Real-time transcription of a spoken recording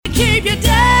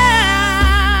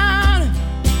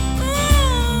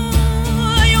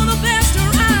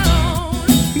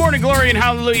Glory and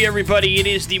hallelujah, everybody. It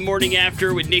is the morning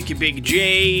after with Nick and Big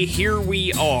J. Here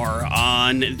we are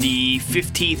on the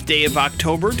 15th day of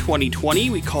October,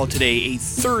 2020. We call today a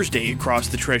Thursday across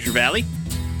the Treasure Valley.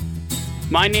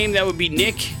 My name, that would be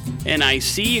Nick, and I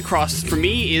see across from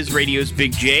me is radio's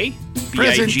Big J.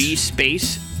 B-I-G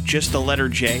space, just the letter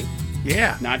J.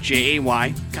 Yeah. Not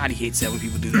J-A-Y. God, he hates that when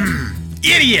people do that.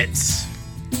 Idiots!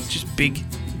 It's just Big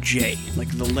J,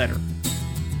 like the letter.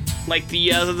 Like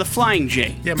the flying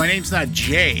J. Yeah, my name's not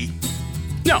Jay.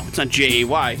 No, it's not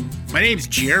J-A-Y. My name's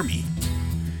Jeremy.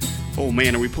 Oh,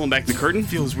 man, are we pulling back the curtain?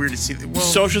 Feels weird to see that. Well,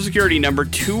 Social Security number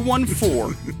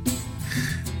 214.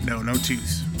 No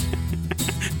twos.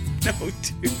 No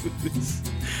twos.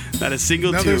 Not a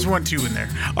single No, two. there's 1 2 in there.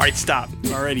 All right, stop.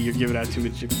 Already you're giving out too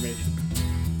much information.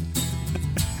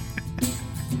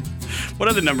 What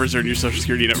other numbers are in your Social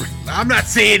Security number? I'm not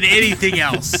saying anything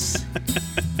else.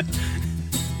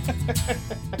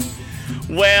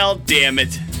 Well, damn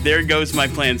it. There goes my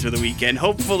plans for the weekend.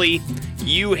 Hopefully,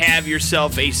 you have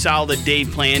yourself a solid day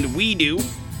planned. We do.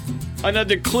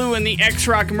 Another clue in the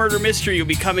X-Rock murder mystery will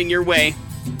be coming your way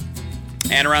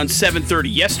at around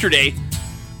 7:30. Yesterday,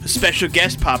 a special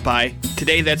guest popped by.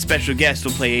 Today, that special guest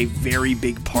will play a very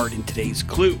big part in today's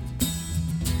clue.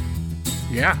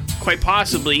 Yeah. Quite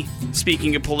possibly,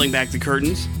 speaking of pulling back the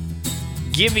curtains,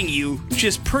 giving you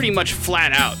just pretty much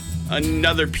flat out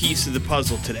another piece of the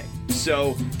puzzle today.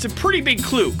 So, it's a pretty big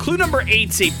clue. Clue number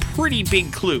 8's a pretty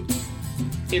big clue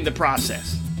in the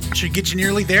process. Should get you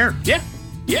nearly there. Yeah.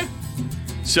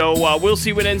 So, we'll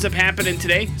see what ends up happening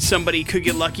today. Somebody could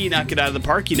get lucky, knock it out of the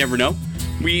park. You never know.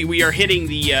 We are hitting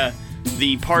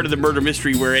the part of the murder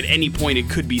mystery where at any point it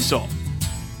could be solved.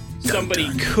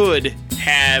 Somebody could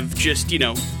have just,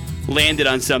 landed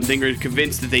on something or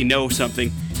convinced that they know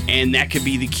something, and that could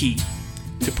be the key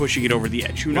to pushing it over the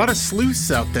edge. Who knows? A lot of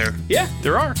sleuths out there. Yeah,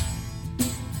 there are.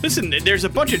 Listen, there's a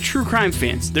bunch of true crime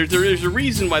fans. There's a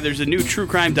reason why there's a new true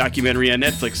crime documentary on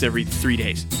Netflix every 3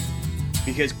 days.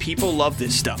 Because people love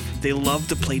this stuff. They love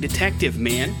to play detective,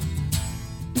 man.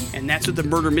 And that's what the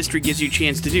murder mystery gives you a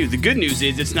chance to do. The good news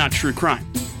is it's not true crime.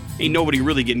 Ain't nobody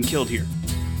really getting killed here.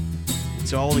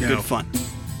 It's all in good fun.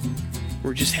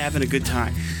 We're just having a good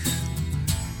time.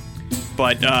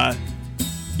 But,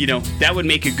 that would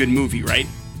make a good movie, right?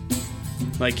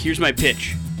 Like, here's my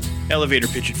pitch. Elevator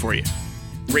pitch it for you.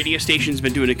 Radio station's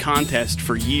been doing a contest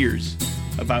for years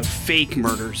about fake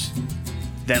murders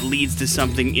that leads to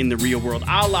something in the real world,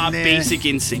 a la Basic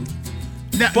Instinct.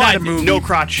 Not But a movie. no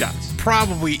crotch shots.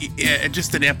 Probably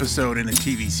just an episode in a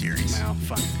TV series. Well,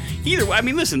 fine. Either way, I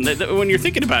mean, listen, when you're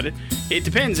thinking about it, it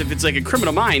depends. If it's like a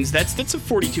Criminal Minds, that's a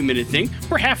 42-minute thing.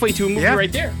 We're halfway to a movie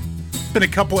right there. Been a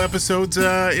couple episodes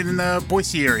in the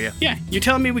Boise area. Yeah, you're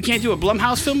telling me we can't do a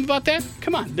Blumhouse film about that?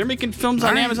 Come on, they're making films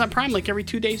on Amazon Prime like every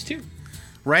 2 days, too.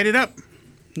 Write it up.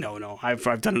 No,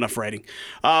 I've done enough writing.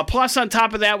 Plus, on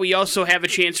top of that, we also have a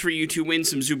chance for you to win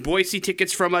some Zoo Boise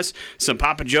tickets from us, some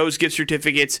Papa Joe's gift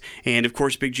certificates, and, of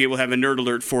course, Big J will have a nerd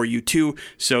alert for you, too.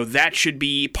 So that should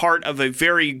be part of a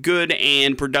very good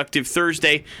and productive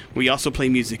Thursday. We also play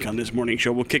music on this morning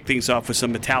show. We'll kick things off with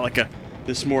some Metallica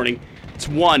this morning. It's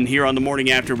 1 here on the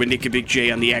morning after with Nick and Big J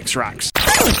on the X-Rocks.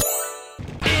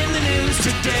 In the news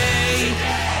today.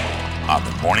 On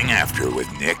the morning after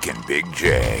with Nick and Big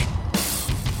J.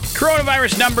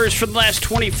 Coronavirus numbers for the last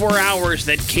 24 hours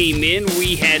that came in.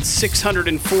 We had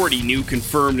 640 new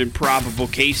confirmed and probable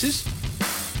cases.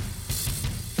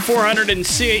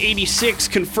 486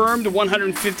 confirmed,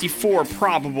 154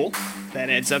 probable. That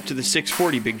adds up to the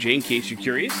 640, Big J, in case you're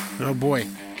curious. Oh, boy.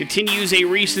 Continues a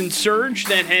recent surge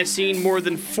that has seen more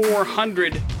than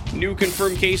 400 new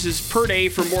confirmed cases per day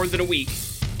for more than a week.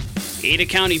 Ada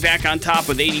County back on top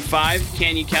with 85,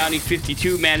 Canyon County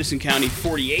 52, Madison County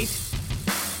 48.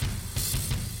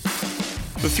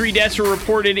 The 3 deaths were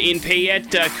reported in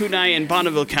Payette, Kunai, and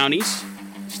Bonneville counties.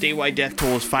 Statewide death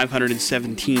toll is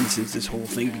 517 since this whole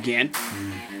thing began.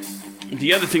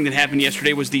 The other thing that happened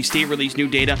yesterday was the state released new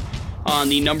data on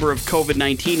the number of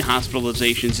COVID-19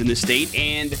 hospitalizations in the state,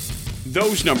 and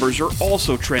those numbers are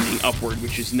also trending upward,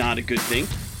 which is not a good thing.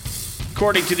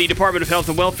 According to the Department of Health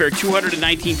and Welfare,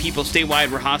 219 people statewide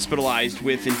were hospitalized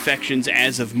with infections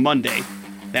as of Monday.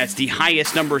 That's the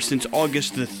highest number since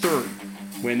August the 3rd,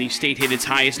 when the state hit its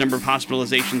highest number of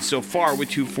hospitalizations so far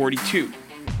with 242.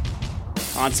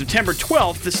 On September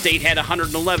 12th, the state had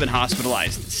 111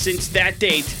 hospitalized. Since that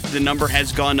date, the number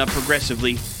has gone up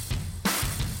progressively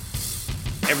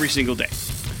every single day.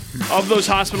 Of those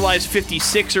hospitalized,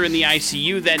 56 are in the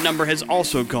ICU. That number has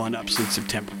also gone up since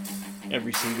September.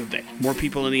 Every single day. More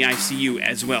people in the ICU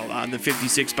as well. The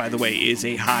 56, by the way, is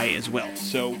a high as well.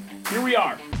 So, here we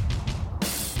are.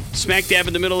 smack dab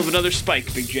in the middle of another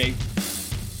spike, Big J,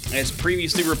 as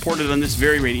previously reported on this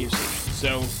very radio station.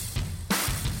 So,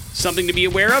 something to be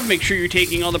aware of. Make sure you're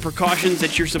taking all the precautions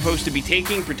that you're supposed to be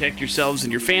taking. Protect yourselves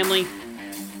and your family.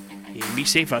 And be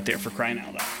safe out there, for crying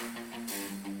out loud.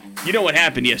 You know what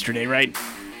happened yesterday, right?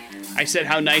 I said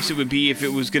how nice it would be if it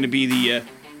was going to be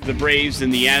the Braves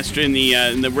and the Astros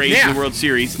and the Rays in the World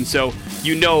Series. And so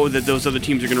you know that those other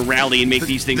teams are going to rally and make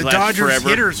these things last forever. The Dodgers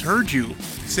hitters heard you.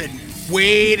 Said,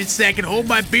 wait a second, hold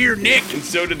my beer, Nick. And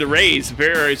so did the Rays. So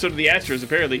did the Astros,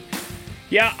 apparently.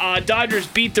 Yeah, Dodgers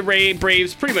beat the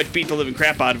Braves, pretty much beat the living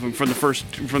crap out of them from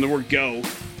the word go.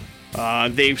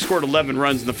 They scored 11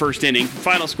 runs in the first inning.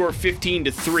 Final score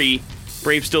 15-3.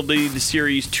 Braves still lead the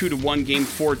series 2-1, Game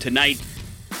 4 tonight.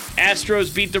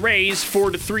 Astros beat the Rays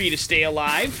 4-3 to stay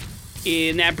alive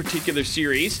in that particular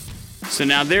series. So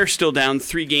now they're still down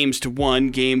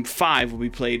 3-1. Game 5 will be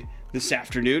played this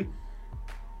afternoon.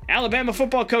 Alabama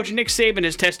football coach Nick Saban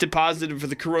has tested positive for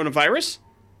the coronavirus,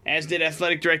 as did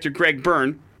athletic director Greg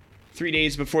Byrne, 3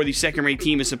 days before the second-rate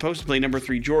team is supposed to play number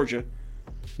 3 Georgia.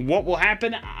 What will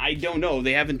happen? I don't know.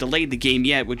 They haven't delayed the game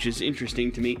yet, which is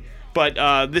interesting to me.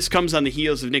 But this comes on the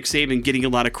heels of Nick Saban getting a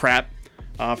lot of crap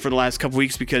for the last couple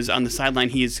weeks because on the sideline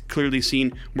he is clearly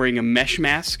seen wearing a mesh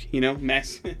mask,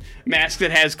 mask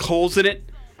that has holes in it,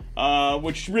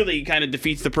 which really kind of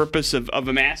defeats the purpose of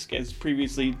a mask, as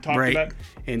previously talked about.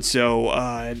 And so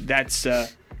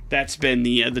that's been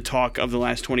the talk of the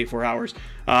last 24 hours.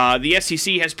 The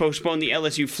SEC has postponed the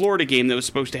LSU-Florida game that was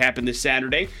supposed to happen this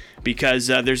Saturday because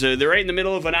they're right in the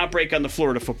middle of an outbreak on the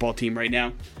Florida football team right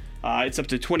now. It's up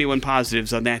to 21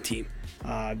 positives on that team.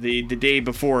 The day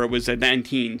before it was at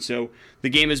 19, so the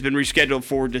game has been rescheduled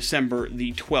for December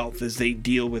the 12th as they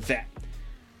deal with that.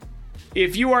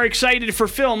 If you are excited for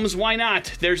films, why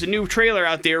not? There's a new trailer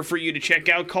out there for you to check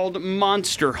out called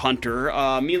Monster Hunter.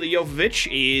 Milla Jovovich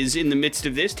is in the midst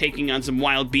of this, taking on some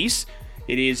wild beasts.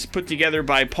 It is put together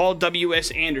by Paul W.S.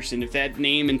 Anderson. If that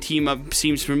name and team up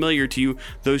seems familiar to you,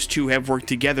 those two have worked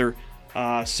together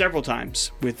several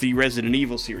times with the Resident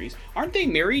Evil series. Aren't they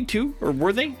married too? Or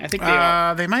were they? I think they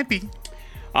are. They might be.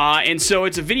 And so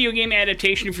it's a video game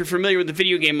adaptation. If you're familiar with the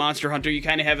video game Monster Hunter, you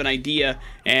kind of have an idea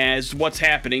as what's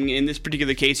happening. In this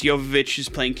particular case, Jovovich is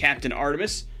playing Captain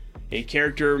Artemis, a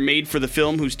character made for the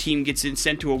film whose team gets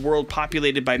sent to a world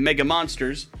populated by mega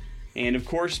monsters. And of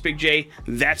course, Big J,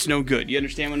 that's no good. You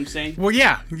understand what I'm saying? Well,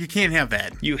 yeah, you can't have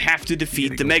that. You have to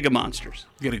defeat the mega monsters.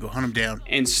 You gotta go hunt them down.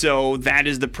 And so that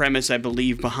is the premise, I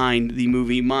believe, behind the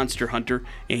movie Monster Hunter.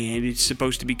 And it's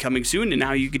supposed to be coming soon. And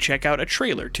now you can check out a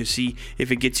trailer to see if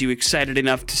it gets you excited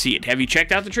enough to see it. Have you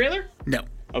checked out the trailer? No.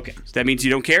 Okay, so that means you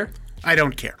don't care? I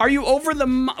don't care. Are you over the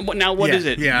now? What is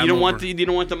it? Yeah, you don't want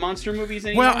the monster movies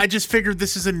anymore. Well, I just figured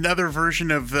this is another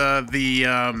version of the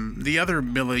other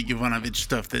Milla Jovovich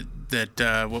stuff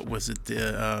that what was it?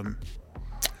 The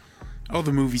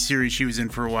movie series she was in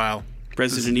for a while.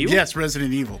 Resident Evil. Yes,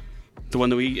 Resident Evil. The one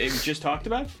that we just talked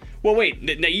about. Well, wait.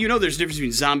 Now, there's a difference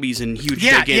between zombies and huge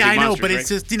gigantic monsters. I know, but right? it's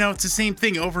just it's the same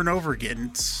thing over and over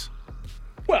again.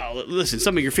 Well, listen.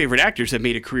 Some of your favorite actors have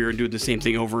made a career in doing the same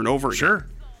thing over and over again. Sure.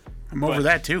 I'm over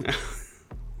that, too.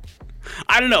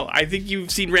 I don't know. I think you've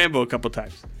seen Rambo a couple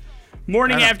times.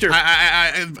 Morning after.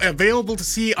 I available to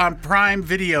see on Prime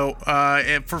Video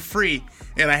for free,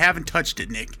 and I haven't touched it,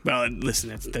 Nick. Well, listen,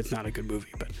 that's not a good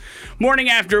movie. But Morning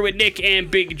After with Nick and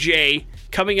Big J.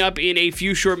 Coming up in a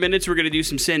few short minutes, we're going to do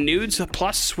some Send Nudes.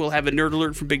 Plus, we'll have a Nerd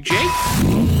Alert from Big J.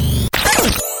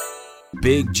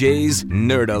 Big J's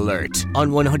Nerd Alert on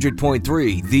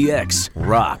 100.3 The X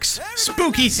Rocks.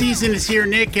 Spooky season is here,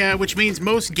 Nick, which means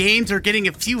most games are getting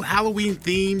a few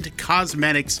Halloween-themed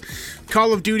cosmetics.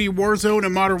 Call of Duty, Warzone,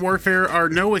 and Modern Warfare are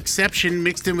no exception,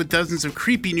 mixed in with dozens of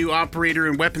creepy new operator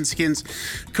and weapon skins.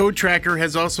 Code Tracker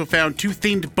has also found 2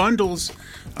 themed bundles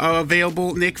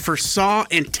available, Nick, for Saw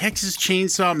and Texas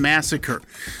Chainsaw Massacre.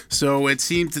 So it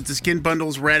seems that the skin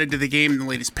bundles were added to the game in the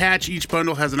latest patch. Each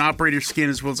bundle has an operator skin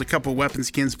as well as a couple weapon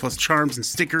skins plus charms and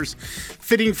stickers.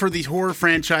 Fitting for these horror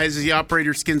franchises, the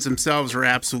operator skins themselves are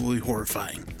absolutely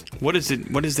horrifying. What is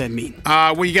it? What does that mean?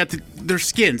 Well, you got their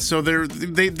skins, so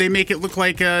they make it look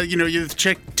like you're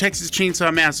the Texas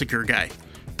Chainsaw Massacre guy.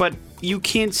 But you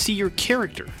can't see your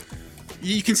character.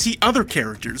 You can see other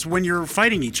characters when you're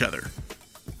fighting each other.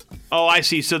 Oh, I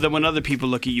see. So that when other people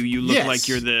look at you, you look Yes. like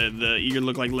you're you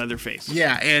look like Leatherface.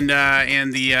 Yeah, and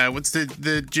the what's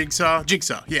the Jigsaw?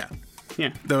 Jigsaw, yeah.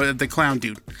 Yeah. The clown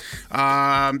dude.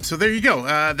 So there you go.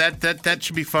 That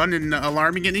should be fun and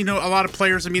alarming. And, a lot of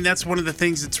players, that's one of the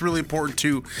things that's really important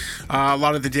to a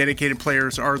lot of the dedicated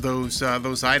players are those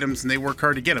items, and they work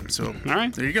hard to get them. So all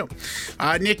right. There you go.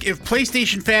 Nick, if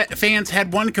PlayStation fans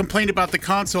had one complaint about the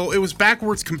console, it was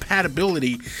backwards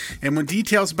compatibility. And when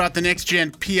details about the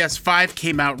next-gen PS5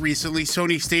 came out recently,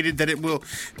 Sony stated that it will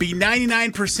be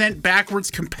 99% backwards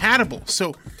compatible.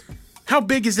 So how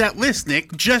big is that list,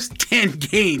 Nick? Just 10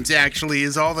 games, actually,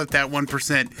 is all that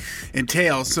 1%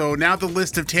 entails. So now the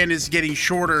list of 10 is getting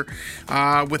shorter,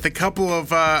 with a couple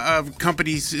of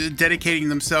companies dedicating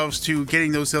themselves to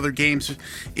getting those other games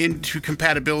into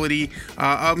compatibility.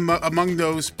 Among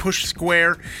those, Push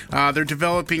Square. They're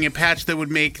developing a patch that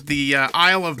would make the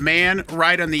Isle of Man,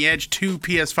 Right on the Edge 2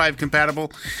 PS5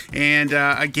 compatible, and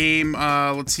a game,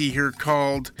 let's see here,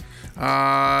 called...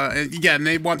 and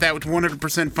they want that with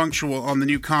 100% functional on the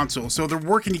new console. So they're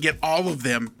working to get all of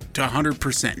them to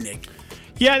 100%, Nick.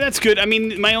 Yeah, that's good.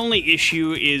 My only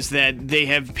issue is that they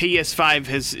have PS5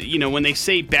 has, when they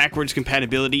say backwards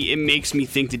compatibility, it makes me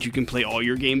think that you can play all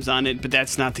your games on it, but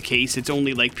that's not the case. It's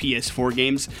only like PS4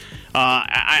 games.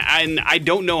 I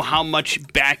don't know how much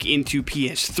back into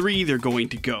PS3 they're going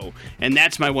to go, and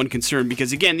that's my one concern,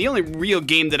 because again, the only real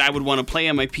game that I would want to play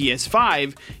on my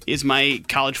PS5 is my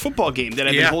college football game that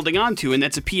I've been holding on to, and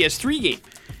that's a PS3 game.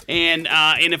 And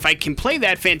if I can play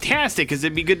that, fantastic, because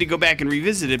it'd be good to go back and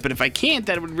revisit it. But if I can't,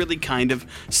 that would really kind of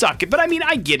suck it. But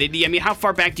I get it. How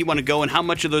far back do you want to go, and how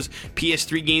much of those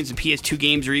PS3 games and PS2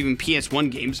 games or even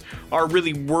PS1 games are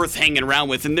really worth hanging around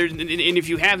with? And if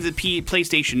you have the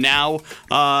PlayStation Now,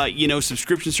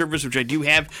 subscription service, which I do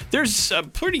have, there's a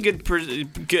pretty good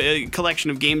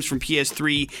collection of games from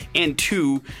PS3 and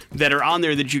 2 that are on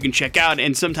there that you can check out.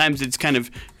 And sometimes it's kind of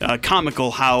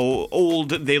comical how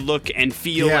old they look and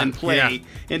feel and play. Yeah.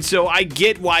 And so I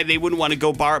get why they wouldn't want to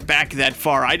go back that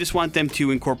far. I just want them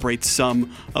to incorporate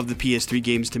some of the PS3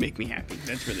 games to make me happy.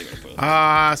 That's really what it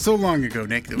was. So long ago,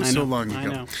 Nick. That was so long ago. I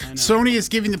know. Sony is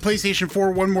giving the PlayStation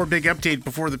 4 one more big update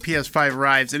before the PS5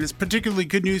 arrives, and it's particularly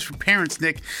good news for parents,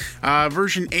 Nick.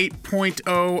 Version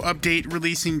 8.0 update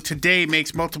releasing today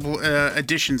makes multiple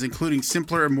additions, including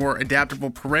simpler and more adaptable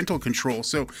parental control.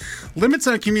 So limits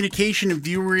on communication and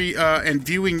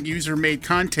viewing user-made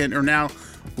content are now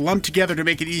lumped together to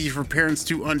make it easy for parents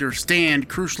to understand.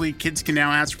 Crucially, kids can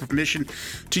now ask for permission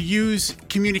to use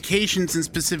communications in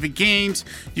specific games.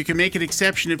 You can make an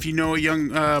exception if you know a young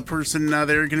person they're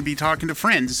going to be talking to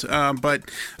friends. But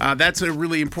that's a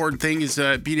really important thing, is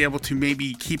being able to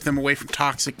maybe keep them away from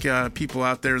toxic people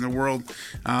out there in the world,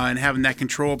 and having that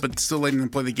control, but still letting them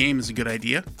play the game is a good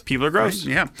idea. People are gross.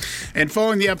 Right? Yeah. And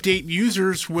following the update,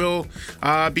 users will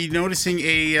be noticing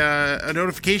a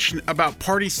notification about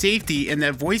party safety, and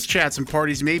that voice chats and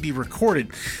parties may be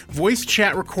recorded. Voice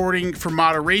chat recording for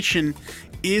moderation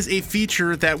is a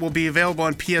feature that will be available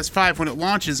on PS5 when it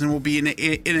launches, and will be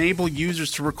enable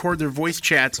users to record their voice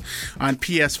chats on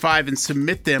PS5 and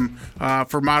submit them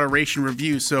for moderation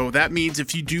review. So that means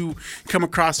if you do come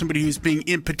across somebody who's being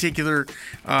in particular,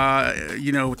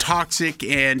 toxic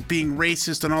and being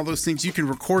racist and all those things, you can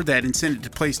record that and send it to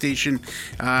PlayStation,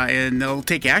 and they'll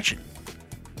take action.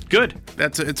 Good.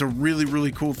 It's a really,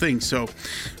 really cool thing. So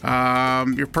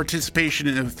your participation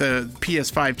in the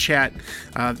PS5 chat,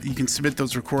 you can submit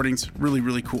those recordings. Really,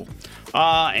 really cool.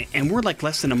 And we're like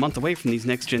less than a month away from these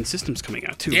next-gen systems coming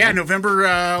out, too. Yeah, right? November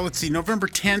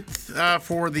 10th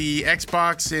for the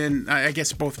Xbox, and I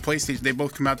guess both PlayStation. They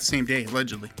both come out the same day,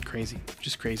 allegedly. Crazy.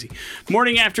 Just crazy.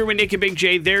 Morning After with Nick and Big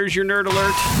J. There's your Nerd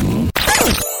Alert.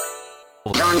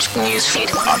 Launch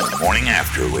newsfeed on the Morning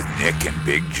After with Nick and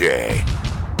Big J.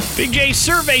 Big J's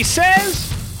survey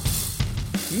says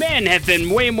men have been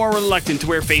way more reluctant to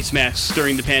wear face masks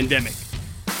during the pandemic.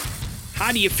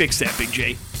 How do you fix that, Big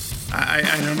J? I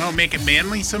don't know. Make it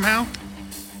manly somehow?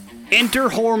 Enter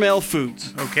Hormel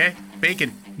Foods. Okay.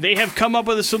 Bacon. They have come up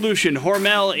with a solution.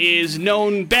 Hormel is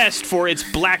known best for its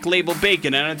black label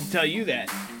bacon. I don't have to tell you that.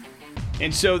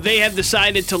 And so they have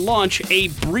decided to launch a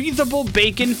breathable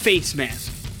bacon face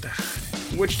mask,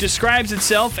 which describes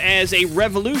itself as a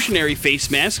revolutionary face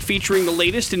mask featuring the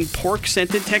latest in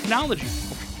pork-scented technology.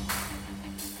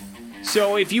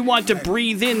 So if you want to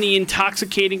breathe in the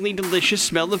intoxicatingly delicious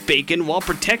smell of bacon while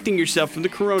protecting yourself from the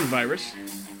coronavirus,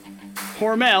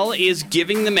 Hormel is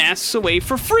giving the masks away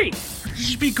for free. You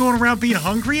should be going around being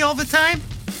hungry all the time?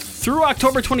 Through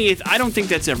October 28th, I don't think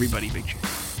that's everybody, Big J.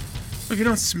 If you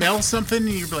don't smell something and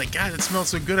you're like, God, that smells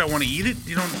so good, I want to eat it.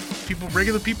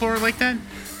 Regular people are like that?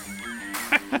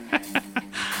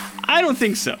 I don't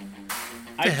think so.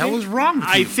 What the hell is wrong with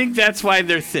you? I think that's why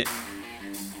they're thin.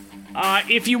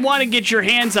 If you want to get your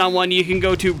hands on one, you can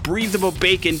go to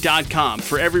breathablebacon.com.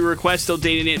 For every request,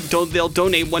 they'll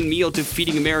donate one meal to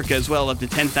Feeding America as well, up to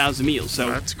 10,000 meals. So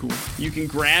that's cool. You can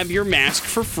grab your mask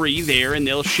for free there, and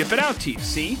they'll ship it out to you.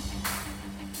 See?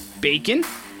 Bacon,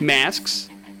 masks,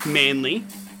 manly,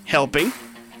 helping,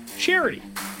 charity.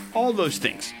 All those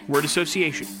things. Word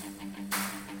association.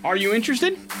 Are you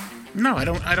interested? No, I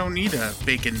don't need a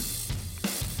bacon.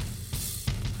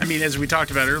 I mean, as we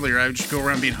talked about earlier, I would just go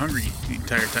around being hungry the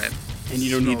entire time. And you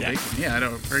don't need that. Bacon. Yeah, I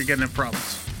don't. Already got enough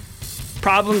problems.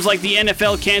 Problems like the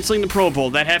NFL canceling the Pro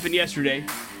Bowl. That happened yesterday,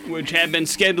 which had been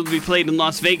scheduled to be played in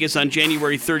Las Vegas on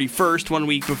January 31st, 1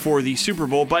 week before the Super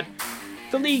Bowl, but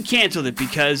the league canceled it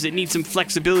because it needs some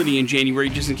flexibility in January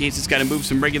just in case it's got to move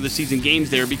some regular season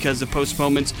games there because of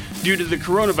postponements due to the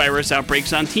coronavirus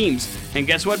outbreaks on teams. And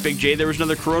guess what, Big J? There was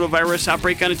another coronavirus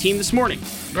outbreak on a team this morning.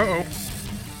 Uh-oh.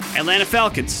 Atlanta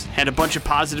Falcons had a bunch of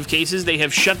positive cases. They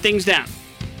have shut things down.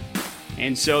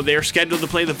 And so they're scheduled to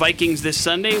play the Vikings this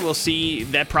Sunday. We'll see.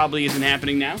 That probably isn't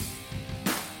happening now.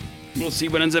 We'll see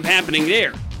what ends up happening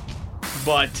there.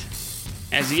 But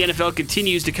as the NFL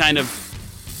continues to kind of,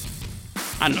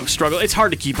 struggle. It's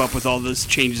hard to keep up with all those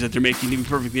changes that they're making, to be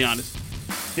perfectly honest.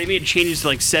 They made changes to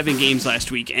like 7 games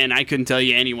last week, and I couldn't tell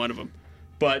you any one of them.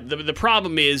 But the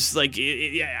problem is, like,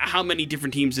 how many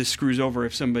different teams this screws over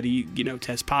if somebody,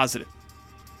 tests positive.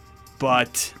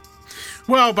 But...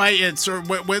 Well,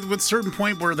 with certain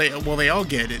point where they all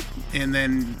get it, and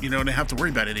then, don't have to worry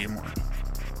about it anymore.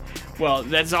 Well,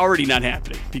 that's already not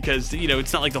happening, because,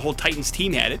 it's not like the whole Titans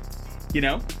team had it,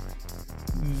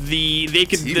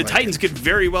 The Titans could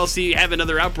very well have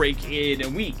another outbreak in a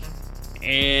week,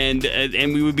 and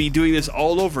we would be doing this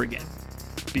all over again.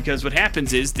 Because what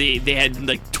happens is they had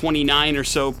like 29 or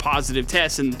so positive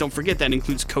tests, and don't forget that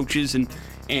includes coaches and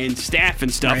staff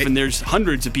and stuff, right. And there's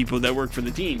hundreds of people that work for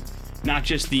the team, not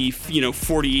just the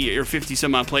 40 or 50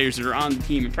 some odd players that are on the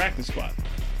team and practice squad.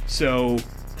 So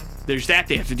there's that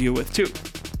they have to deal with too.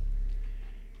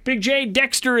 Big J,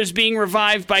 Dexter is being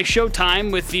revived by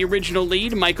Showtime with the original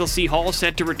lead, Michael C. Hall,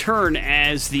 set to return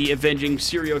as the avenging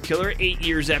serial killer 8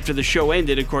 years after the show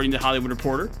ended, according to Hollywood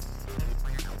Reporter.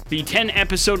 The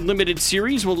 10-episode limited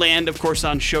series will land, of course,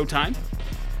 on Showtime.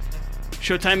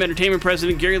 Showtime Entertainment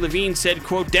President Gary Levine said,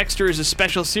 quote, Dexter is a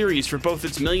special series for both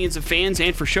its millions of fans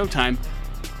and for Showtime.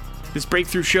 This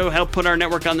breakthrough show helped put our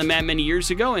network on the map many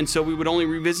years ago, and so we would only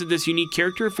revisit this unique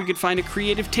character if we could find a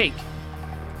creative take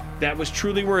that was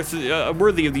truly worthy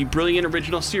of the brilliant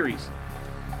original series.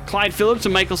 Clyde Phillips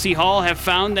and Michael C. Hall have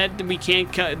found that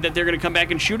that they're going to come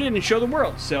back and shoot it and show the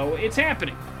world. So it's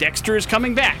happening. Dexter is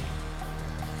coming back.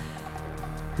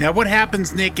 Now, what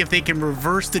happens, Nick, if they can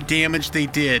reverse the damage they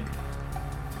did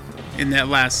in that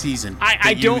last season?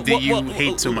 I don't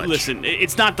hate so much. Listen,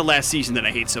 it's not the last season that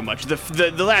I hate so much.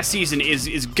 The last season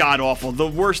is god awful.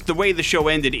 The way the show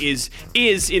ended is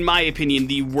in my opinion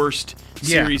the worst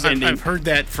series ending. I've heard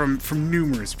that from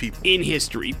numerous people in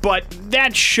history. But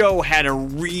that show had a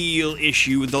real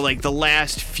issue the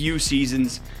last few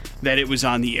seasons that it was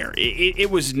on the air.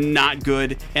 It was not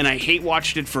good, and I hate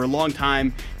watched it for a long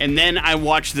time. And then I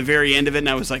watched the very end of it, and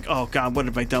I was like, oh God, what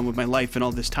have I done with my life and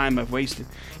all this time I've wasted?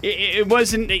 It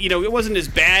wasn't, it wasn't as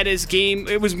bad as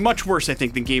it was much worse, I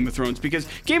think, than Game of Thrones, because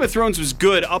Game of Thrones was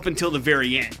good up until the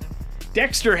very end.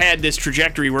 Dexter had this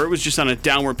trajectory where it was just on a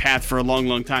downward path for a long,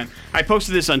 long time. I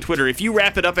posted this on Twitter. If you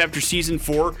wrap it up after season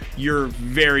 4, you're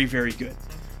very, very good.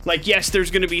 Like, yes,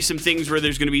 there's going to be some things where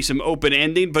there's going to be some open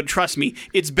ending, but trust me,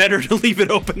 it's better to leave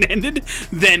it open-ended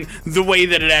than the way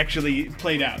that it actually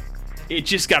played out. It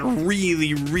just got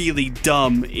really, really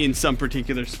dumb in some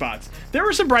particular spots. There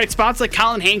were some bright spots, like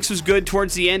Colin Hanks was good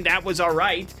towards the end. That was all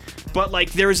right. But,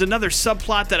 there was another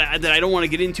subplot that I don't want to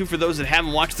get into for those that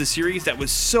haven't watched the series that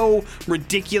was so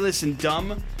ridiculous and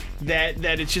dumb that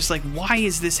it's just like, why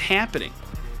is this happening?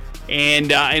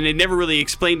 And it never really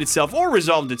explained itself or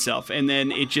resolved itself, and then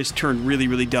it just turned really,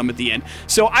 really dumb at the end.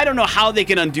 So I don't know how they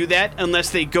can undo that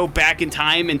unless they go back in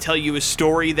time and tell you a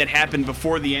story that happened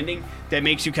before the ending that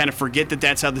makes you kind of forget that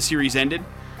that's how the series ended.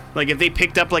 Like if they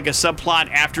picked up like a subplot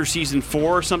after season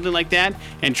 4 or something like that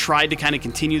and tried to kind of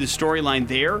continue the storyline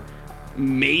there,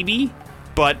 maybe.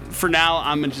 But for now,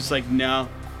 I'm just like, no,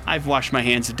 I've washed my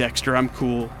hands of Dexter. I'm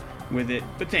cool with it,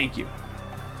 but thank you.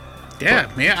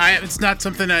 Yeah, man. It's not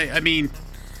something I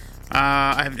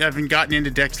haven't gotten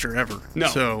into Dexter ever. No.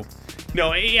 So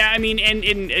No, yeah, I mean,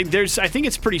 and there's, I think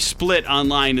it's pretty split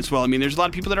online as well. I mean, there's a lot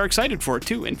of people that are excited for it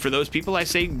too, and for those people, I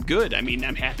say good. I mean,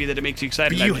 I'm happy that it makes you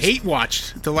excited. But you hate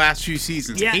watched the last few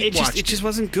seasons. Yeah, it just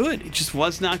wasn't good. It just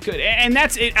was not good, and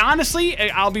that's it. Honestly,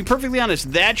 I'll be perfectly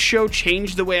honest. That show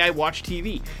changed the way I watch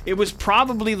TV. It was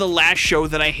probably the last show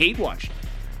that I hate watched.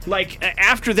 Like,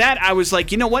 after that, I was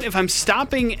like, you know what? If I'm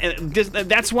stopping,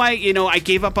 that's why, I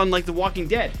gave up on, like, The Walking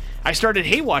Dead. I started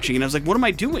hate watching, and I was like, what am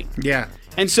I doing? Yeah.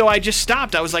 And so I just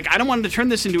stopped. I was like, I don't want to turn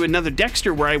this into another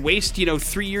Dexter where I waste,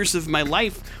 3 years of my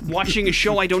life watching a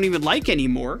show I don't even like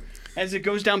anymore as it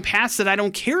goes down paths that I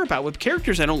don't care about with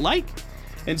characters I don't like.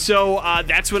 And so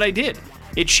that's what I did.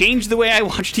 It changed the way I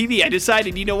watch TV. I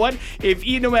decided, you know what? If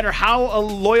no matter how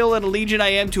loyal and allegiant I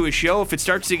am to a show, if it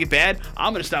starts to get bad,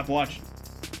 I'm going to stop watching.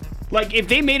 Like, if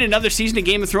they made another season of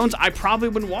Game of Thrones, I probably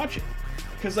wouldn't watch it.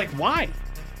 Because, like, why?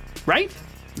 Right?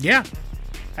 Yeah.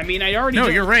 I mean, I already... No,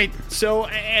 you're right. So,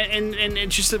 and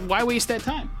it's just, why waste that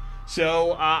time?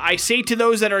 So, I say to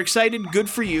those that are excited, good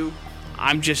for you.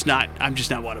 I'm just not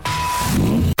one of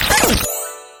them.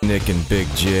 Nick and Big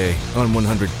J on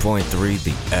 100.3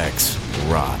 The X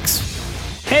Rocks.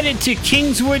 Headed to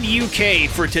Kingswood, UK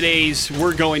for today's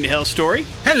We're Going to Hell story.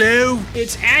 Hello.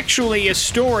 It's actually a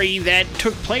story that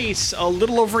took place a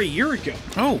little over a year ago.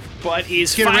 Oh. But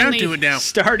is Get around finally to it now.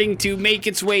 starting to make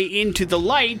its way into the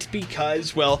light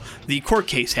because, well, the court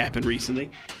case happened recently.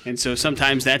 And so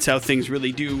sometimes that's how things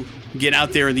really do get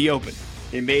out there in the open.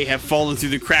 It may have fallen through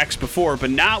the cracks before, but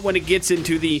not when it gets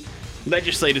into the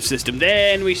legislative system.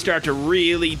 Then we start to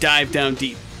really dive down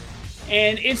deep.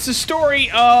 And it's the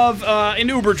story of an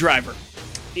Uber driver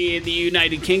in the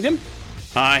United Kingdom.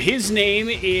 His name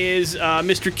is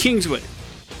Mr. Kingswood.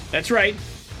 That's right,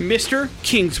 Mr.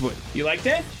 Kingswood. You like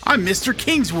that? I'm Mr.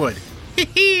 Kingswood.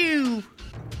 Is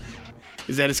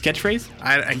that his catchphrase?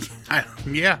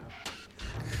 Yeah.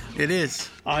 It is.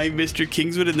 I'm Mr.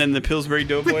 Kingswood, and then the Pillsbury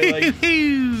Doughboy.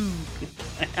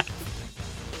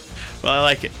 Well, I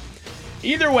like it.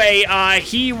 Either way,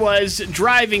 he was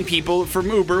driving people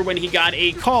from Uber when he got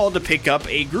a call to pick up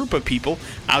a group of people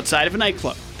outside of a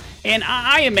nightclub. And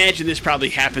I imagine this probably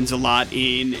happens a lot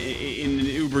in an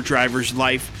Uber driver's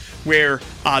life, where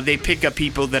they pick up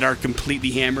people that are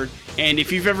completely hammered. And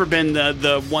if you've ever been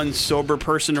the one sober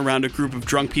person around a group of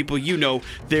drunk people, you know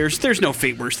there's no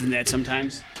fate worse than that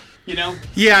sometimes. You know?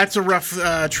 Yeah, it's a rough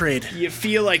trade. You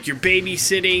feel like you're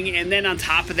babysitting, and then on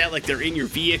top of that, like, they're in your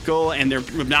vehicle, and they're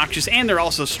obnoxious, and they're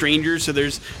also strangers, so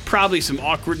there's probably some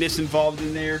awkwardness involved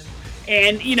in there.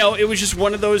 And, it was just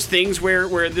one of those things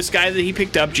where this guy that he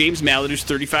picked up, James Mallet, who's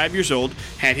 35 years old,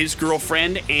 had his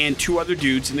girlfriend and two other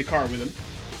dudes in the car with him.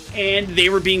 And they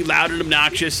were being loud and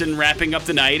obnoxious and wrapping up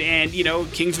the night, and,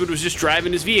 Kingswood was just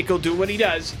driving his vehicle, doing what he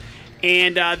does.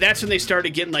 And that's when they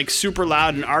started getting, like, super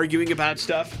loud and arguing about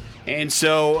stuff. And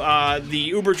so the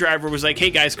Uber driver was like, hey,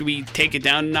 guys, could we take it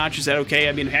down a notch? Is that okay?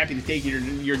 I mean, I'm happy to take you to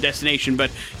your destination. But,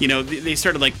 they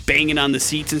started, like, banging on the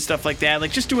seats and stuff like that.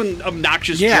 Like, just doing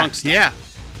obnoxious drunk stuff. Yeah.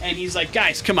 And he's like,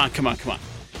 guys, come on.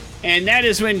 And that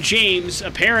is when James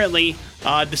apparently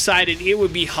decided it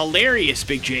would be hilarious,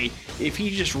 Big J, if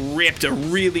he just ripped a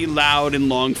really loud and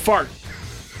long fart.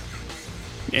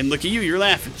 And look at you, you're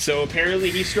laughing. So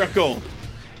apparently he struck gold.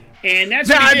 And that's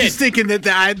what he I'm did. just thinking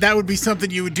that would be something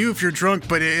you would do if you're drunk,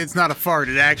 but it's not a fart.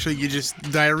 It actually, you just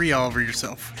diarrhea all over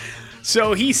yourself.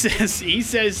 So he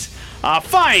says,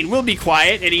 fine, we'll be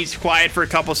quiet. And he's quiet for a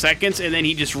couple seconds, and then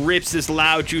he just rips this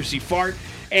loud, juicy fart.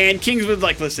 And Kingswood's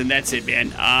like, listen, that's it,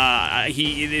 man.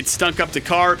 It stunk up the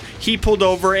car. He pulled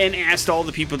over and asked all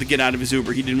the people to get out of his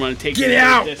Uber. He didn't want to take them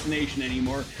to his destination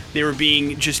anymore. They were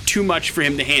being just too much for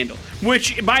him to handle.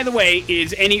 Which, by the way,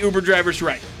 is any Uber driver's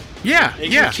right. Yeah, They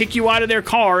can kick you out of their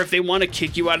car if they want to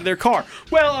kick you out of their car.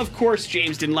 Well, of course,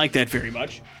 James didn't like that very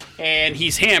much. And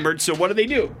he's hammered, so what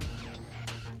do?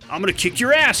 I'm going to kick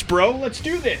your ass, bro. Let's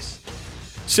do this.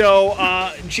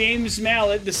 So James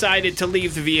Mallet decided to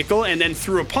leave the vehicle and then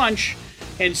threw a punch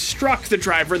and struck the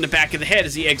driver in the back of the head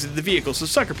as he exited the vehicle. So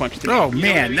sucker punched the guy. Oh,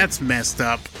 man, that's messed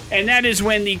up. And that is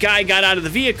when the guy got out of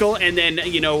the vehicle and then,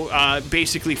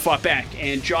 basically fought back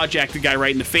and jaw-jacked the guy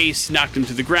right in the face, knocked him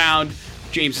to the ground.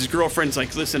 James's girlfriend's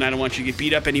like, listen, I don't want you to get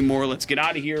beat up anymore. Let's get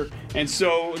out of here. And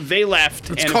so they left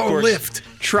It's and, of called course, Lyft.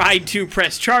 tried to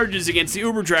press charges against the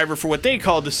Uber driver for what they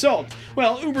called assault.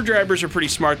 Well, Uber drivers are pretty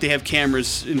smart. They have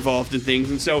cameras involved in things.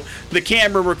 And so the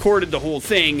camera recorded the whole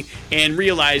thing and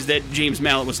realized that James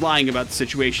Mallet was lying about the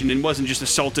situation and wasn't just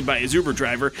assaulted by his Uber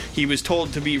driver. He was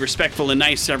told to be respectful and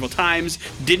nice several times,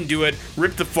 didn't do it,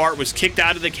 ripped the fart, was kicked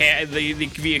out of the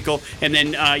vehicle, and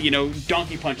then,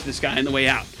 donkey punched this guy on the way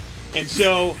out. And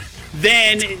so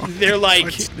then they're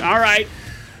like, all right,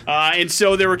 And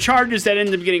so there were charges that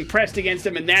ended up getting pressed against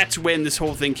him, and that's when this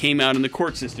whole thing came out in the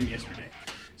court system yesterday.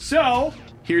 So,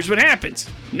 here's what happens.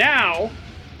 Now,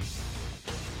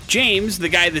 James, the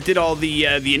guy that did all the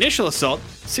initial assault,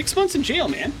 6 months in jail,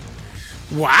 man.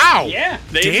 Wow. Yeah.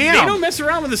 They Damn. don't mess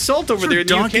around with assault over there in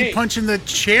the donkey UK. punching the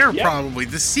chair, Yep. probably.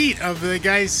 The seat of the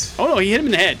guy's... Oh, no, he hit him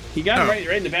in the head. He got him Oh.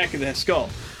 right in the back of the skull.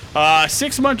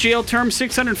 6-month jail term,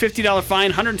 $650 fine,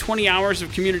 120 hours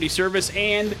of community service,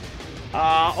 and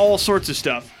all sorts of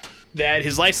stuff. That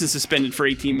his license suspended for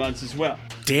 18 months as well.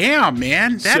 Damn,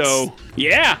 man. So,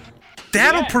 yeah.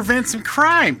 That'll Yeah. prevent some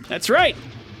crime. That's right.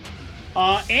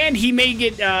 And he may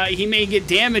get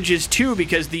damages too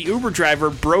because the Uber driver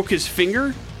broke his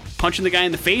finger punching the guy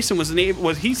in the face and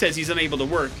he says he's unable to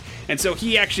work, and so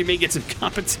he actually may get some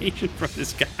compensation from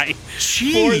this guy.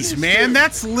 Jeez, man,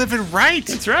 that's living right.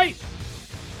 That's right.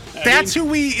 That's who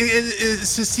we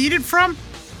seceded from?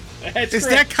 That's Is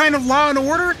correct. that kind of law and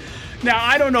order? Now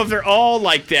I don't know if they're all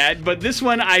like that, but this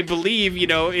one I believe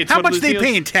it's How one of much those they deals-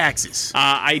 pay in taxes?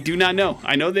 I do not know.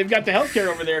 I know they've got the healthcare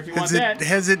over there if you want that.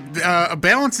 Has it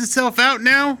balanced itself out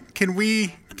now? Can we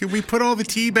put all the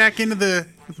tea back into the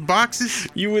boxes?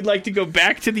 You would like to go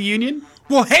back to the union?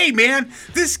 Well, hey, man,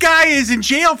 this guy is in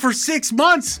jail for 6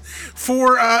 months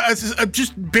for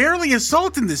just barely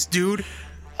assaulting this dude.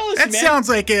 Oh, listen, That man, sounds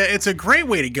like it's a great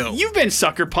way to go. You've been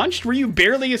sucker punched. Were you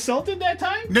barely assaulted that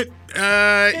time? It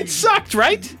It sucked,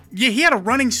 right? Yeah, he had a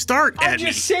running start I'm at me.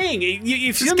 just saying.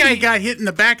 If This somebody, guy got hit in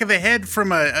the back of the head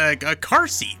from a car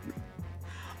seat.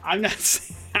 I'm not.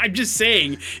 I'm just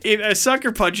saying. If a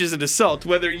sucker punch is an assault,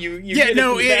 whether you Yeah, get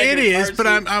no, from the back it of the is, car but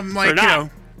seat I'm or like, not.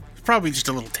 probably just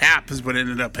a little tap is what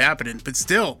ended up happening, but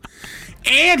still.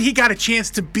 And he got a chance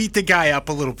to beat the guy up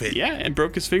a little bit. Yeah, and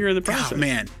broke his finger in the process. Oh,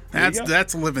 man, There you go.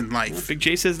 that's living life. Big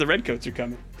J says the Redcoats are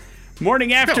coming.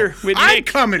 Morning after No, with I'm Nick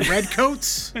coming,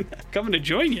 Redcoats. coming to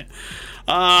join you.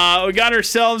 We got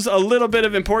ourselves a little bit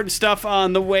of important stuff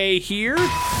on the way here.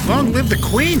 Long live the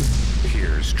Queen.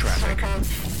 Here's traffic.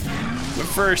 But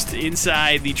first,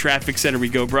 inside the traffic center we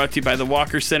go. Brought to you by the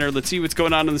Walker Center. Let's see what's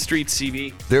going on the streets,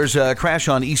 CB. There's a crash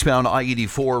on eastbound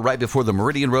I-84 right before the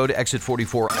Meridian Road, exit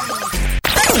 44. On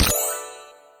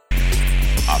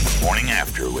the morning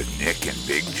after with Nick and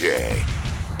Big J.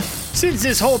 Since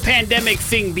this whole pandemic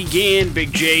thing began,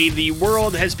 Big J, the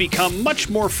world has become much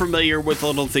more familiar with a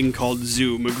little thing called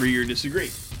Zoom. Agree or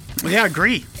disagree? Yeah, I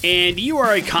agree. And you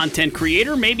are a content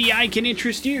creator. Maybe I can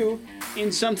interest you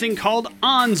in something called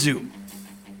On Zoom.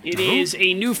 It is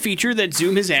a new feature that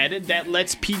Zoom has added that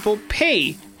lets people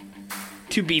pay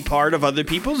to be part of other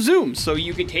people's Zooms. So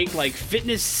you can take like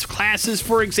fitness classes,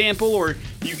 for example, or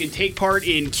you can take part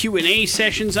in Q&A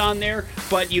sessions on there,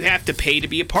 but you have to pay to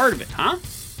be a part of it, huh?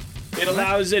 It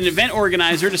allows an event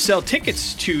organizer to sell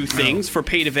tickets to things for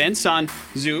paid events on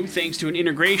Zoom thanks to an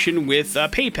integration with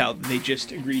PayPal that they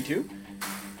just agreed to.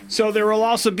 So there will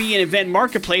also be an event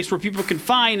marketplace where people can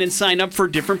find and sign up for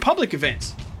different public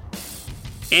events.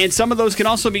 And some of those can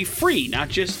also be free, not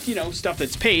just, stuff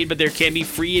that's paid, but there can be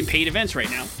free and paid events right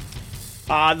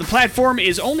now. The platform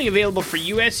is only available for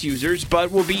US users, but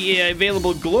will be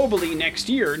available globally next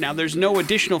year. Now, there's no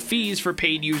additional fees for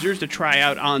paid users to try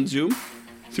out on Zoom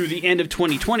through the end of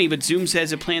 2020, but Zoom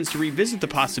says it plans to revisit the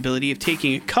possibility of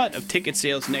taking a cut of ticket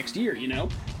sales next year,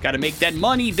 Got to make that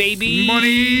money, baby!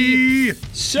 Money!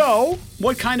 So,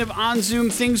 what kind of on Zoom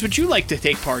things would you like to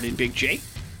take part in, Big J?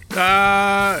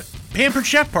 Pampered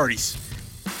chef parties.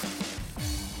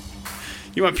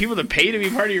 You want people to pay to be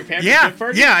part of your Pampered Yeah, Chef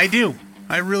party? yeah, I do.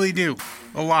 I really do.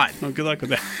 A lot. Well, good luck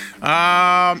with that.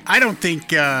 I don't think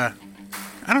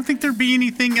there'd be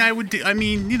anything I would do. I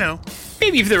mean,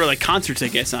 Maybe if there were like concerts, I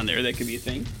guess, on there, that could be a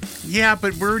thing. yeah,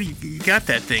 but we already got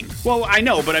that thing. Well, I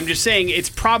know, but I'm just saying it's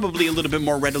probably a little bit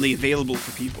more readily available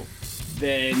for people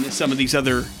than some of these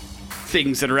other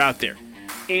things that are out there.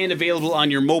 And available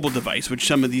on your mobile device, which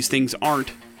some of these things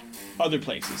aren't other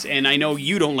places. And I know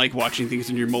you don't like watching things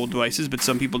on your mobile devices, but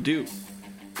some people do.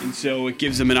 And so it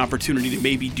gives them an opportunity to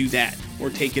maybe do that,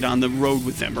 or take it on the road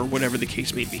with them, or whatever the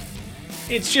case may be.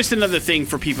 It's just another thing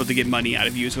for people to get money out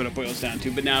of you is what it boils down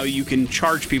to. But now you can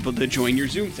charge people to join your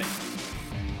Zoom thing.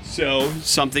 So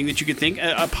something that you could think,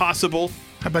 a possible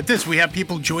How about this? We have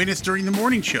people join us during the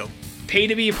morning show. pay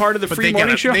to be a part of the But free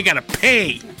morning show. They gotta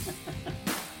pay.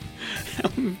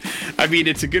 I mean,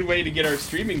 it's a good way to get our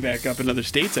streaming back up in other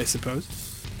states, I suppose.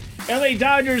 LA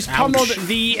Dodgers pummeled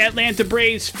the Atlanta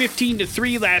Braves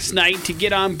 15-3 last night to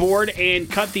get on board and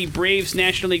cut the Braves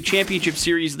National League Championship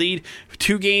Series lead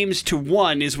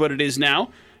 2-1 is what it is now.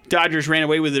 Dodgers ran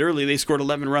away with it early. They scored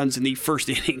 11 runs in the first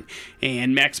inning,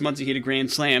 and Max Muncy hit a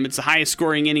grand slam. It's the highest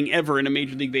scoring inning ever in a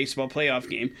Major League Baseball playoff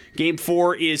game. Game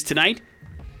 4 is tonight.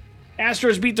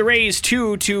 Astros beat the Rays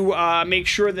 2 to make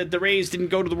sure that the Rays didn't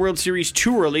go to the World Series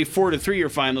too early. 4-3 your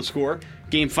final score.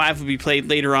 Game 5 will be played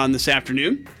later on this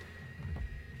afternoon.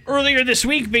 Earlier this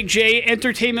week, Big J,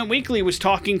 Entertainment Weekly was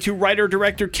talking to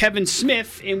writer-director Kevin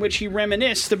Smith, in which he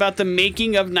reminisced about the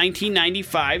making of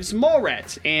 1995's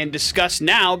Mallrats, and discussed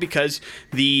now, because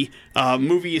the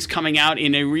movie is coming out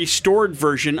in a restored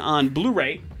version on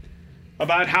Blu-ray,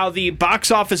 about how the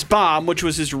box office bomb, which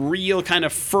was his real kind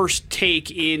of first take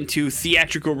into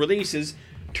theatrical releases,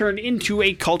 turned into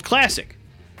a cult classic.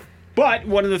 But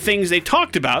one of the things they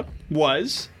talked about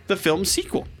was the film's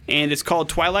sequel, and it's called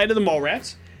Twilight of the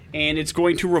Mallrats. And it's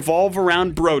going to revolve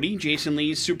around Brody, Jason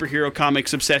Lee's superhero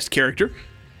comics obsessed character.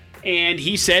 And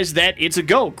he says that it's a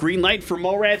go. Green light for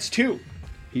Mallrats 2.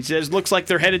 He says looks like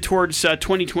they're headed towards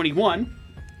 2021,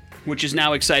 which is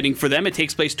now exciting for them. It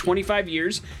takes place 25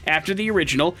 years after the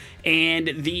original, and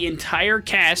the entire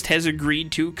cast has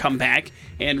agreed to come back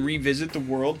and revisit the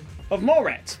world of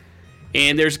Mallrats.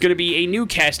 And there's going to be a new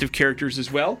cast of characters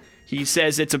as well. He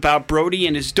says it's about Brody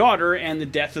and his daughter and the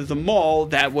death of the mall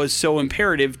that was so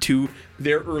imperative to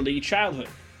their early childhood.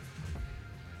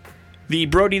 The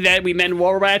Brody that we met in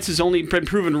Mallrats has only been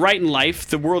proven right in life.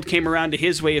 The world came around to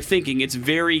his way of thinking. It's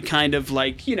very kind of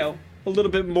like, a little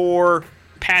bit more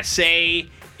passé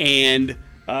and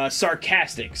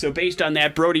sarcastic. So based on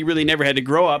that, Brody really never had to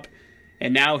grow up,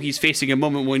 and now he's facing a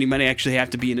moment when he might actually have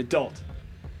to be an adult.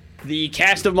 The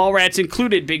cast of Mallrats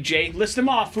included, Big J. List them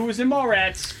off. Who was in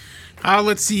Mallrats?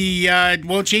 Let's see.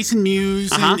 Jason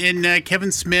Mewes and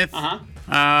Kevin Smith.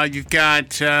 You've got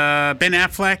Ben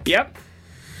Affleck. Yep.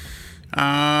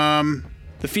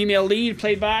 The female lead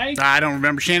played by? I don't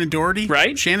remember. Shannon Doherty.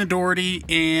 Right. Shannon Doherty.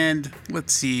 And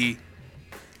let's see.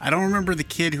 I don't remember the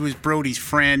kid who was Brody's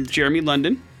friend. Jeremy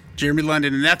London.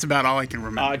 And that's about all I can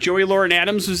remember. Joey Lauren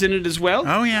Adams was in it as well.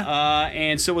 Oh, yeah.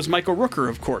 And so was Michael Rooker,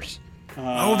 of course.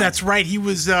 That's right. He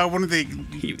was one of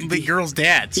the girls'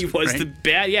 dads. He was the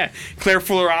bad, yeah. Claire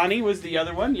Fullerani was the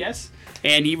other one, yes.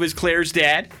 And he was Claire's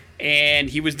dad, and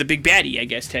he was the big baddie, I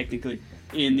guess, technically,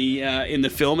 in the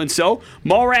film. And so,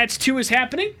 Mallrats 2 is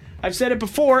happening. I've said it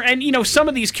before, and, some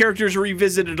of these characters are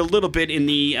revisited a little bit in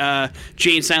the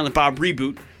Jay and Silent Bob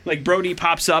reboot. Like, Brody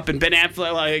pops up, and Ben Affleck,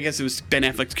 well, I guess it was Ben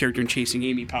Affleck's character in Chasing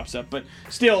Amy pops up, but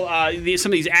still,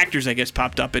 some of these actors, I guess,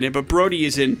 popped up in it, but Brody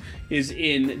is in the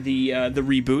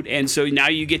reboot, and so now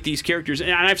you get these characters,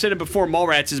 and I've said it before,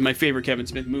 Mallrats is my favorite Kevin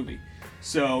Smith movie,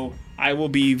 so I will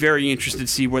be very interested to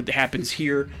see what happens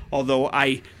here, although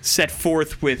I set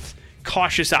forth with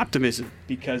cautious optimism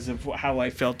because of how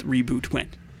I felt the reboot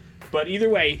went. But either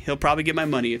way, he'll probably get my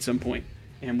money at some point.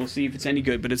 And we'll see if it's any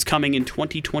good, but it's coming in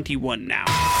 2021 now.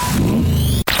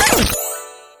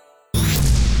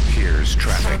 Here's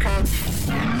traffic.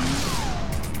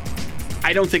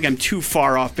 I don't think I'm too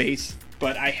far off base,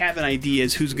 but I have an idea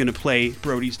as who's going to play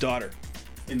Brody's daughter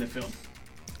in the film.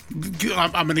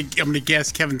 I'm gonna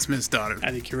guess Kevin Smith's daughter. I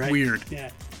think you're right. Weird.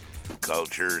 Yeah.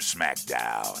 Culture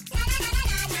Smackdown.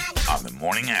 On the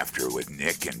morning after with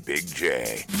Nick and Big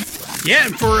J. Yeah,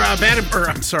 and for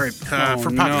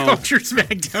for Pop Culture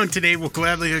Smackdown today, we'll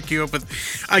gladly hook you up with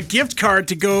a gift card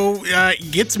to go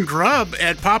get some grub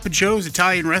at Papa Joe's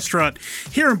Italian Restaurant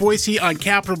here in Boise on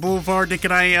Capitol Boulevard. Nick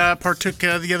and I partook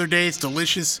the other day. It's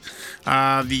delicious.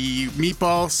 The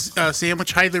meatball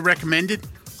sandwich, highly recommended.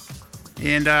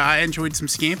 And I enjoyed some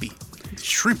scampi. The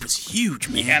shrimp was huge,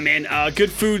 man. Yeah, man.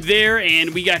 Good food there,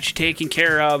 and we got you taken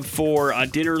care of for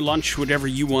dinner, lunch, whatever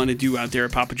you want to do out there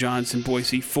at Papa John's in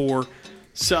Boise for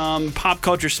some Pop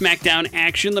Culture Smackdown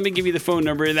action. Let me give you the phone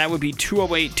number. That would be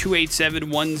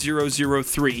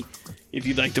 208-287-1003. If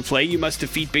you'd like to play, you must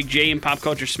defeat Big J in Pop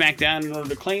Culture Smackdown in order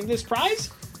to claim this prize,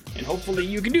 and hopefully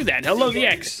you can do that. Hello, the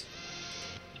X.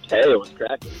 Hey, what's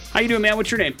cracking? How you doing, man?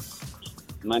 What's your name?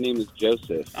 My name is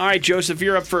Joseph. All right, Joseph,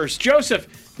 you're up first. Joseph,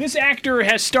 this actor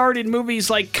has starred in movies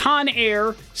like Con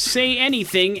Air, Say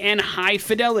Anything, and High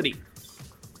Fidelity.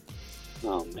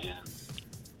 Oh, man.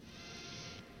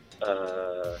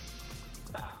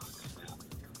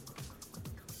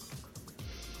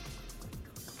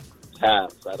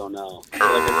 Pass. I don't know.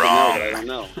 I don't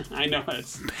know. I know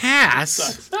it's Pass.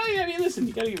 sucks. Oh yeah, I mean, listen,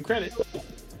 you gotta give him credit.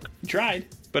 You tried,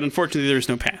 but unfortunately, there is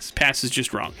no pass. Pass is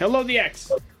just wrong. Hello, the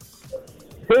X.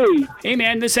 Hey. Hey,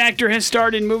 man, this actor has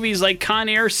starred in movies like Con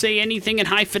Air, Say Anything, and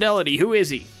High Fidelity. Who is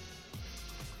he?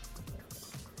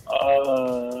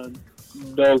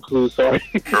 No clue. Sorry.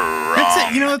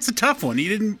 That's a tough one. He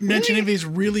didn't mention any of his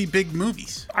really big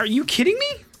movies. Are you kidding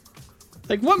me?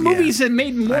 Like, what movies have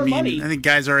made more money? I think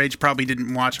guys our age probably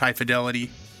didn't watch High Fidelity.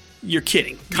 You're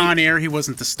kidding. Con Air, he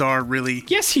wasn't the star, really.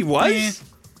 Yes, he was. Yeah.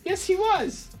 Yes, he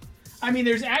was. I mean,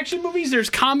 there's action movies, there's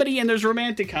comedy, and there's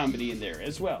romantic comedy in there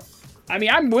as well. I mean,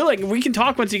 I'm willing. We can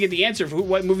talk once you get the answer for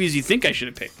what movies you think I should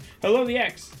have picked. Hello, the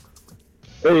X.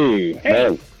 Hey,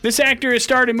 man. This actor has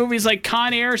starred in movies like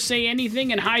Con Air, Say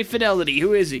Anything, and High Fidelity.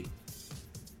 Who is he?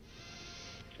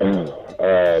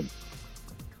 John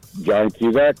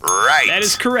Cusack. Right. That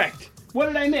is correct. What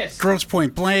did I miss? Gross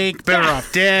Point Blank, Better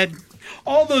Off Dead.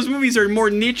 All those movies are more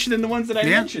niche than the ones that I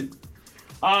mentioned.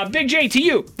 Big J, to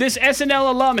you. This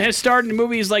SNL alum has starred in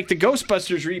movies like the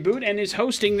Ghostbusters reboot and is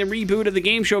hosting the reboot of the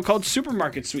game show called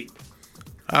Supermarket Sweep.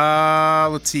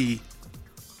 Let's see.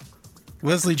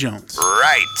 Leslie Jones.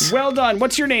 Right. Well done.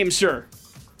 What's your name, sir?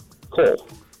 Cole.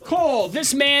 Cole.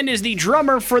 This man is the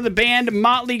drummer for the band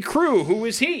Motley Crue. Who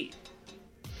is he?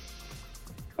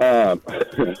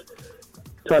 Tommy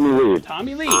Lee.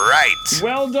 Tommy Lee. Right.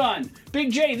 Well done.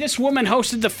 Big J, this woman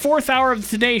hosted the 4th hour of the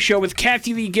Today Show with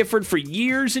Kathy Lee Gifford for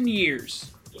years and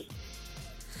years.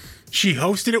 She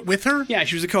hosted it with her? Yeah,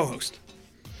 she was a co-host.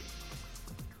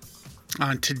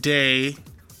 On Today,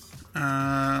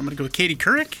 I'm going to go with Katie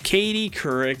Couric. Katie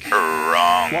Couric.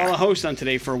 Wrong. While a host on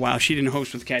Today for a while, she didn't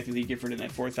host with Kathy Lee Gifford in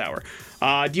that 4th hour.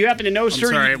 Do you happen to know,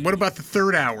 sir? Sorry, what about the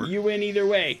 3rd hour? You win either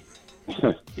way.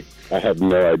 I have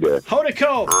no idea. Hoda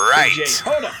Co. Right. Big J.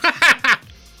 Hoda.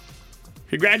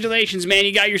 Congratulations, man.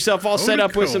 You got yourself all set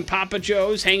up with some Papa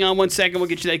Joe's. Hang on 1 second. We'll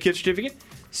get you that gift certificate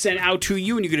sent out to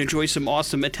you, and you can enjoy some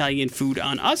awesome Italian food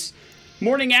on us.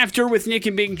 Morning After with Nick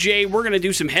and Big J. We're going to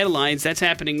do some headlines. That's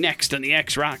happening next on the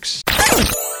X Rocks.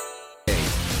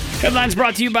 Headlines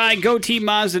brought to you by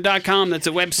GoTeamMazda.com. That's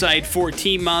a website for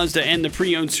Team Mazda and the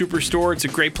pre-owned superstore. It's a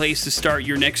great place to start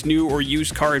your next new or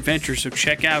used car adventure, so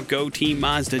check out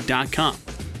GoTeamMazda.com.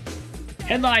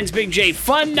 Headlines, Big J.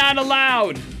 Fun not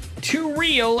allowed. Too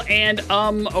real and,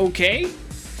 okay?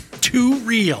 Too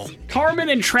real. Carmen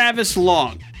and Travis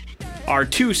Long are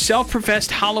two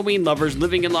self-professed Halloween lovers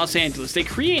living in Los Angeles. They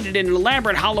created an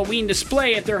elaborate Halloween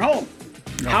display at their home.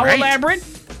 How elaborate?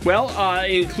 Well,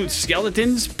 it includes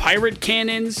skeletons, pirate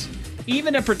cannons,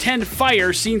 even a pretend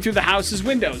fire seen through the house's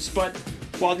windows. But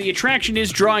while the attraction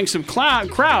is drawing some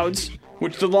crowds,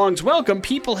 which the Longs welcome,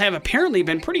 people have apparently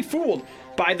been pretty fooled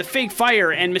by the fake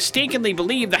fire and mistakenly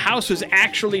believe the house was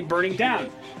actually burning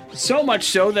down. So much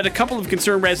so that a couple of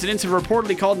concerned residents have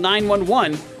reportedly called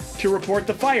 911 to report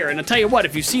the fire. And I'll tell you what,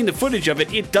 if you've seen the footage of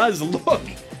it, it does look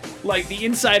like the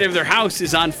inside of their house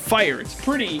is on fire. It's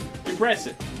pretty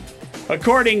impressive.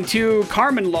 According to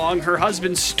Carmen Long, her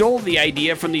husband stole the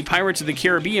idea from the Pirates of the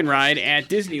Caribbean ride at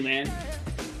Disneyland.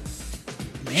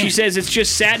 Man. She says it's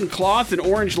just satin cloth, an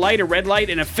orange light, a red light,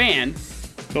 and a fan.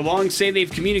 The Longs say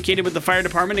they've communicated with the fire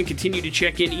department and continue to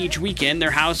check in each weekend.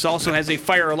 Their house also has a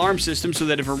fire alarm system so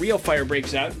that if a real fire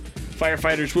breaks out,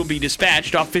 firefighters will be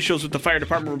dispatched. Officials with the fire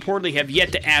department reportedly have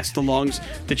yet to ask the Longs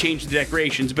to change the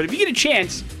decorations. But if you get a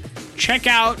chance, check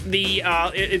out the,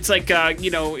 it's like,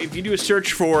 if you do a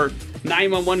search for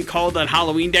 911 called on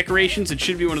Halloween decorations, it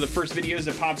should be one of the first videos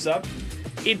that pops up.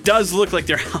 It does look like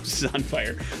their house is on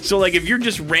fire. So, like, if you're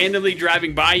just randomly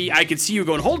driving by, I could see you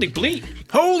going, holy bleep.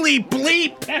 Holy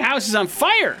bleep! That house is on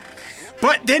fire.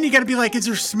 But then you gotta be like, is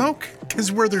there smoke?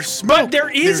 Because where there's smoke, but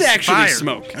there is actually fire.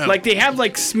 smoke. Oh. Like, they have,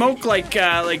 like, smoke, like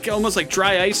almost like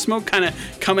dry ice smoke kind of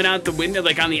coming out the window,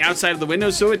 like on the outside of the window.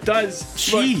 So it does.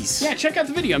 Jeez. Yeah, check out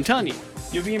the video. I'm telling you.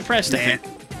 You'll be impressed, I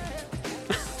think.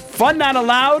 Fun not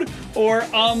allowed or,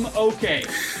 okay?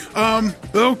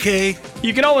 Okay.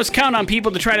 You can always count on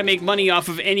people to try to make money off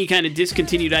of any kind of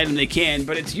discontinued item they can,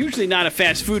 but it's usually not a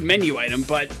fast food menu item.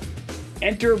 But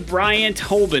enter Bryant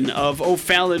Holben of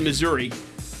O'Fallon, Missouri.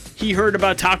 He heard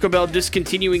about Taco Bell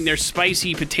discontinuing their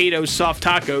spicy potato soft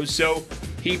tacos, so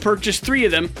he purchased 3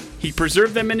 of them. He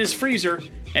preserved them in his freezer,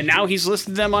 and now he's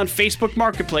listed them on Facebook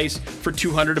Marketplace for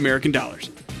 $200 American.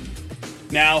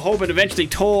 Now, Holben eventually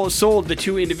sold the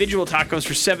 2 individual tacos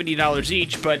for $70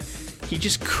 each, but he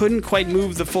just couldn't quite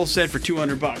move the full set for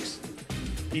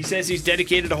 $200. He says he's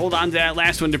dedicated to hold on to that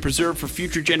last one to preserve for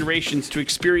future generations to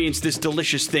experience this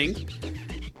delicious thing.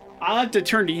 I'll have to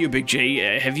turn to you, Big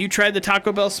J. Have you tried the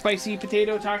Taco Bell spicy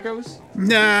potato tacos?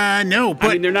 No, but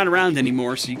I mean, they're not around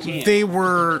anymore, so you can't. They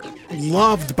were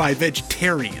loved by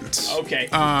vegetarians. Okay.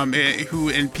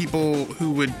 People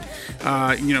who would,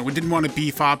 didn't want a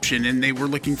beef option, and they were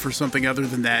looking for something other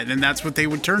than that, and that's what they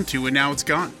would turn to, and now it's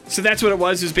gone. So that's what it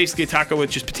was. It was basically a taco with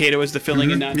just potato as the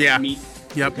filling and not meat.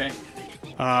 Yep. Okay.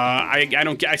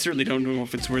 I certainly don't know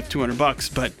if it's worth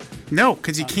 $200, but no,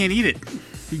 because you can't eat it.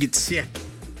 You get sick.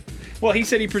 Well, he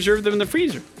said he preserved them in the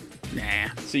freezer.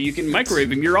 Nah. So you can microwave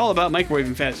them. You're all about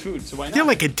microwaving fast food, so why not? They're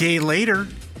like a day later.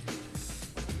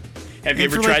 Have you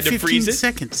ever tried to freeze it? 15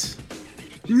 seconds.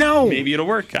 No. Maybe it'll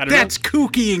work. I don't That's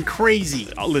kooky and crazy.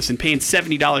 know. Oh, listen, paying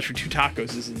 $70 for 2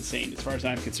 tacos is insane as far as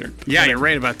I'm concerned. Yeah, you're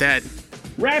right about that.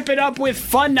 Wrap it up with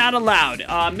Fun Not Allowed.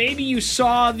 Maybe you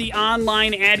saw the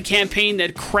online ad campaign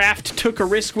that Kraft took a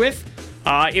risk with.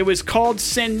 It was called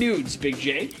Send Nudes, Big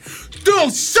J.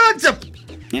 Those sons of...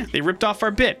 Yeah, they ripped off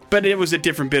our bit, but it was a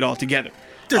different bit altogether.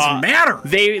 Doesn't matter.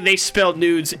 They spelled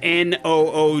nudes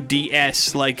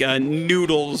Noods, like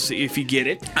noodles, if you get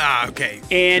it. Okay.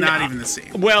 And Not even the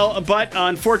same. Well, but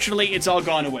unfortunately, it's all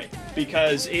gone away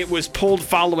because it was pulled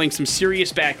following some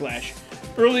serious backlash.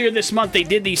 Earlier this month, they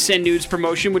did the Send Nudes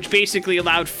promotion, which basically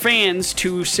allowed fans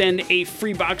to send a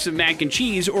free box of mac and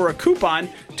cheese or a coupon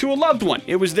to a loved one.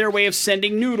 It was their way of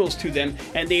sending noodles to them,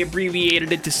 and they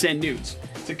abbreviated it to Send Nudes.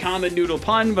 It's a common noodle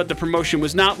pun, but the promotion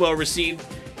was not well received.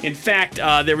 In fact,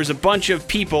 there was a bunch of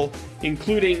people,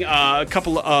 including a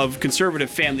couple of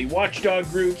conservative family watchdog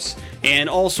groups and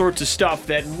all sorts of stuff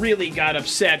that really got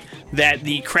upset that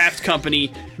the Kraft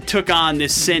company took on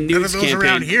this Send Nudes None of those campaign.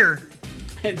 around here.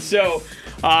 And so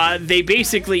they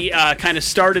basically kind of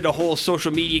started a whole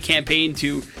social media campaign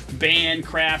to ban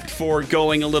Kraft for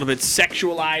going a little bit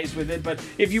sexualized with it. But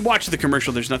if you watch the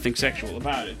commercial, there's nothing sexual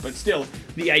about it. But still,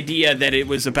 the idea that it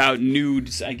was about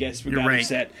nudes, I guess, we got right.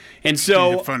 upset. And Isn't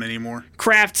so fun anymore.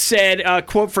 Kraft said,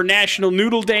 quote, for National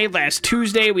Noodle Day last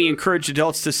Tuesday, we encouraged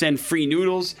adults to send free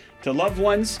noodles to loved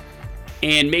ones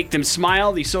and make them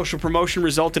smile. The social promotion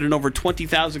resulted in over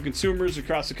 20,000 consumers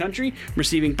across the country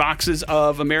receiving boxes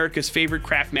of America's favorite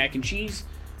Kraft mac and cheese.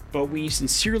 But we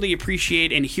sincerely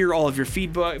appreciate and hear all of your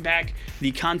feedback.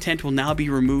 The content will now be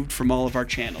removed from all of our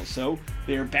channels. So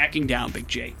they're backing down, Big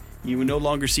J. You will no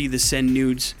longer see the Send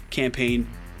Nudes campaign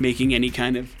making any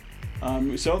kind of...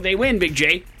 so they win, Big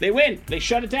J. They win. They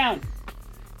shut it down.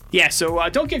 Yeah, so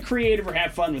don't get creative or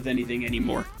have fun with anything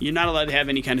anymore. You're not allowed to have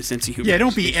any kind of sense of humor. Yeah,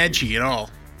 don't be edgy at all.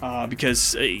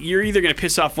 Because you're either going to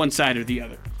piss off one side or the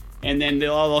other. And then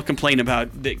they'll all complain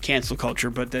about the cancel culture,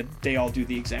 but that they all do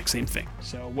the exact same thing.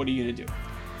 So what are you going to do?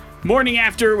 Morning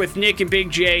After with Nick and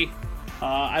Big J.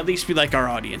 At least we like our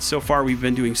audience. So far, we've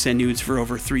been doing Send Nudes for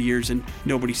over 3 years, and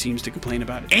nobody seems to complain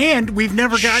about it. And we've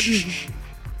never gotten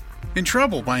in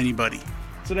trouble by anybody.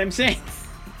 That's what I'm saying.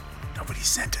 Nobody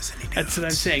sent us any nudes. That's what I'm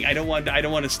saying. I don't want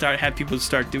to have people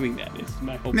start doing that. It's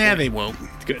my whole Nah, point. they won't.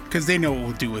 Good. Because they know what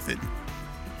we'll do with it.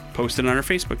 Post it on our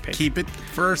Facebook page. Keep it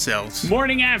for ourselves.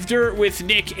 Morning After with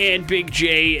Nick and Big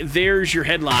J. There's your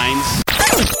headlines.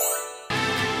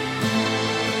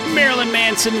 Marilyn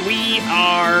Manson, we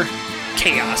are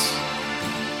chaos.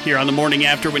 Here on the Morning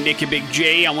After with Nick and Big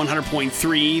J on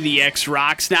 100.3, the X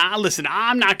Rocks. Now, listen,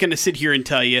 I'm not going to sit here and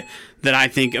tell you that I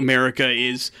think America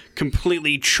is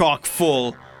completely chock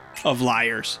full of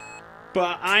liars.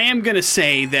 But I am going to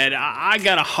say that I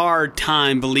got a hard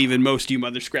time believing most of you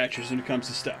mother scratchers when it comes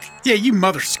to stuff. Yeah, you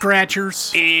mother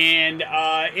scratchers. And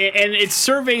it's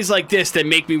surveys like this that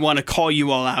make me want to call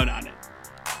you all out on it.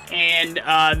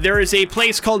 And there is a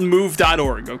place called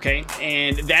move.org, okay?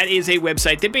 And that is a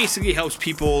website that basically helps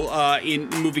people in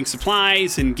moving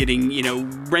supplies and getting,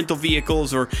 rental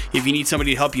vehicles, or if you need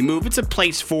somebody to help you move. It's a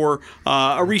place for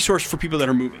a resource for people that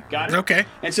are moving. Got it? Okay.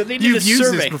 And so they did You've a used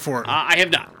survey. this before. I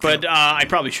have not, but I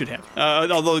probably should have.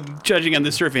 Although, judging on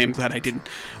the survey, I'm glad I didn't.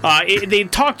 They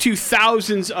talked to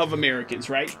thousands of Americans,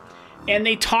 right? And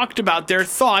they talked about their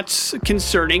thoughts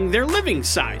concerning their living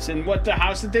size and what the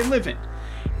house that they live in.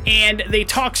 And they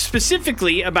talk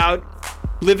specifically about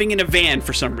living in a van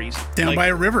for some reason. Down by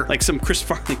a river. Like some Chris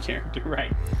Farley character,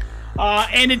 right?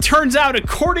 And it turns out,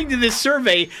 according to this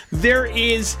survey, there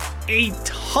is a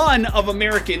ton of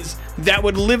Americans that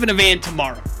would live in a van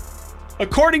tomorrow.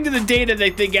 According to the data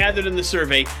that they gathered in the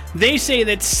survey, they say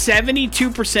that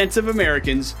 72% of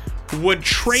Americans would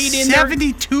trade in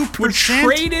 72%? would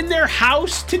trade in their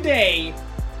house today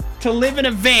to live in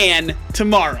a van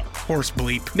tomorrow. Horse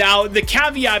bleep. Now, the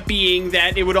caveat being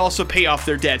that it would also pay off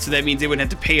their debt, so that means they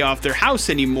wouldn't have to pay off their house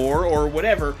anymore or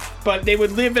whatever, but they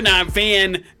would live in a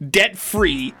van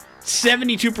debt-free.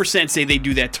 72% say they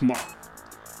do that tomorrow.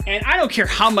 And I don't care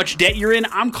how much debt you're in,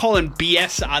 I'm calling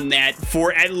BS on that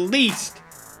for at least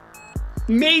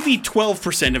maybe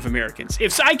 12% of Americans.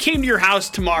 If I came to your house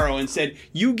tomorrow and said,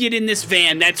 you get in this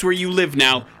van, that's where you live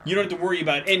now, you don't have to worry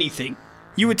about anything,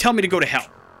 you would tell me to go to hell.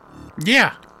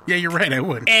 Yeah. Yeah, you're right, I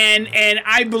would. And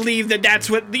I believe that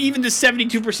that's what, even the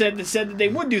 72% that said that they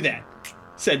would do that,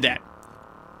 said that.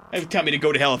 They would tell me to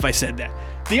go to hell if I said that.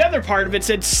 The other part of it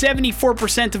said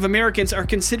 74% of Americans are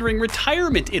considering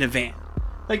retirement in a van.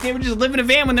 Like they would just live in a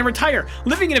van when they retire.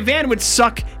 Living in a van would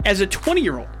suck as a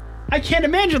 20-year-old. I can't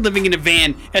imagine living in a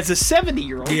van as a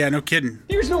 70-year-old. Yeah, no kidding.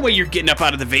 There's no way you're getting up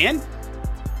out of the van.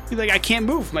 He's like, I can't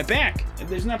move my back.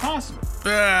 It's not possible.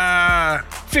 52%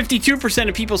 52%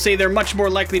 of people say they're much more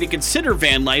likely to consider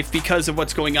van life because of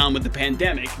what's going on with the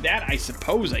pandemic. That, I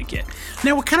suppose, I get.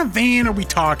 Now, what kind of van are we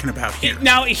talking about here?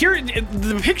 Now, here,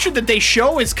 the picture that they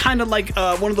show is kind of like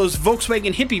one of those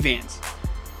Volkswagen hippie vans.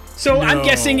 So I'm No.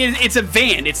 guessing it's a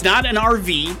van. It's not an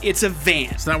RV. It's a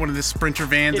van. It's not one of the Sprinter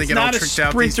vans they It's get all not a tricked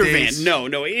out these Sprinter days. van.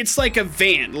 No. It's like a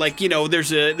van. Like,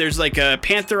 there's like a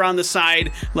Panther on the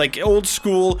side, like old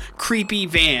school creepy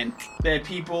van that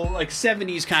people like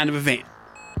 70s kind of a van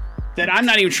that I'm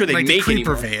not even sure they Like the make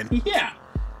creeper anymore. van.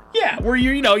 Yeah, where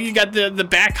you got the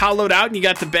back hollowed out and you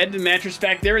got the bed and mattress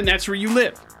back there and that's where you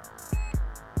live.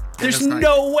 There's That's not-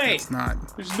 no way. That's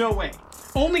not. There's no way.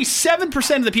 Only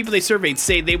 7% of the people they surveyed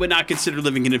say they would not consider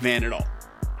living in a van at all.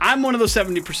 I'm one of those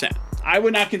 70%. I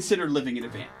would not consider living in a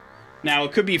van. Now,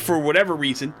 it could be for whatever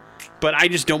reason, but I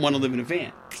just don't want to live in a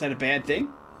van. Is that a bad thing?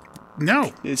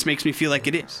 No, This makes me feel like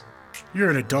it is. you're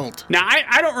an adult. Now,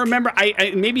 I don't remember.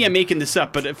 Maybe I'm making this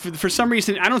up, but for some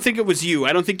reason, I don't think it was you.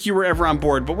 I don't think you were ever on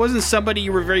board. But wasn't somebody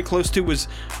you were very close to was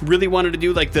really wanted to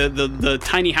do like the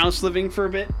tiny house living for a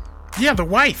bit? Yeah, the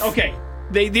wife. Okay.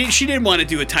 She did want to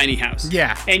do a tiny house.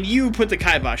 Yeah. And you put the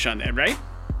kibosh on that, right?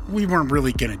 We weren't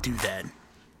really going to do that.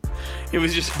 It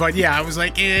was just... But yeah, I was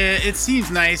like, it seems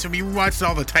nice. We watched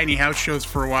all the tiny house shows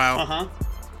for a while. Uh-huh.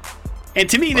 And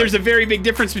to me, there's a very big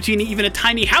difference between even a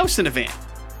tiny house and a van.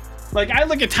 Like, I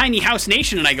look at Tiny House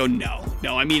Nation and I go, no.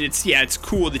 I mean, it's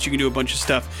cool that you can do a bunch of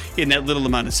stuff in that little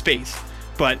amount of space.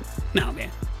 But, no,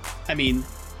 man. I mean,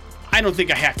 I don't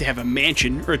think I have to have a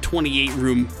mansion or a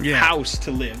 28-room house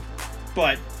to live.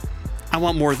 But I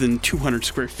want more than 200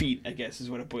 square feet, I guess, is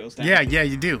what it boils down to. Yeah,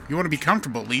 you do. You want to be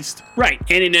comfortable at least. Right.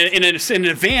 And in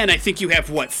a van, I think you have,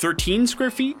 13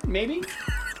 square feet, maybe?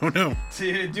 Oh no.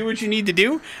 To do what you need to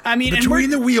do. I mean, Between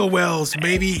the wheel wells,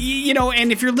 baby.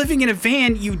 And if you're living in a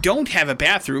van, you don't have a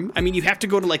bathroom. I mean, you have to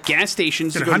go to like gas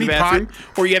stations to Get a go to the honey bathroom,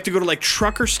 pot. or you have to go to like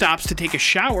trucker stops to take a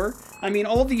shower. I mean,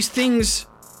 all these things,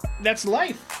 that's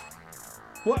life.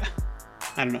 What?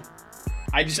 I don't know.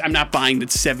 I'm not buying that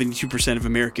 72% of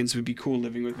Americans would be cool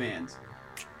living with vans.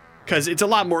 Because it's a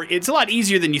lot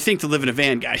easier than you think to live in a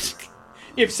van, guys.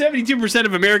 If 72%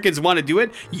 of Americans want to do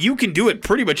it, you can do it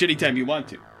pretty much anytime you want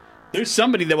to. There's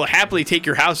somebody that will happily take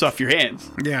your house off your hands.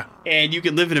 Yeah. And you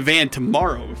can live in a van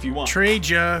tomorrow if you want. Trade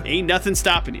ya. Ain't nothing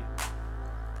stopping you.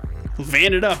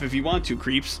 Van it up if you want to,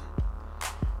 creeps.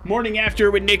 Morning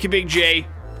After with Nick and Big J.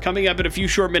 Coming up in a few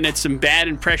short minutes, some bad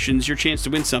impressions. Your chance to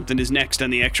win something is next on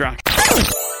the X-Rock.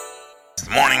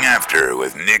 Morning After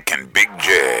with Nick and Big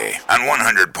J on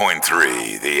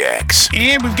 100.3 The X.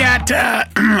 And we've got a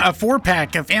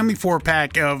family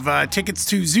 4-pack of tickets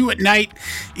to Zoo at Night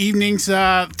evenings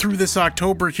through this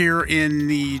October here in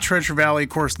the Treasure Valley, of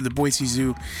course, the Boise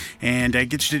Zoo. And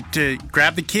get you to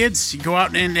grab the kids, go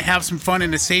out and have some fun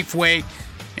in a safe way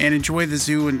and enjoy the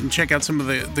zoo and check out some of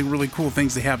the really cool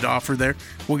things they have to offer there.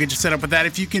 We'll get you set up with that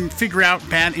if you can figure out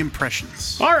bad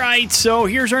impressions. All right, so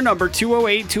here's our number,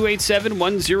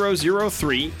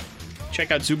 208-287-1003.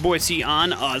 Check out Zoo Boise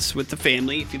on us with the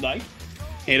family if you'd like.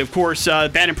 And of course,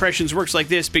 Bad Impressions works like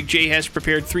this. Big J has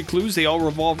prepared 3 clues. They all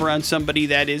revolve around somebody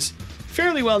that is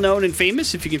fairly well known and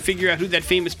famous. If you can figure out who that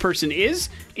famous person is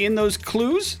in those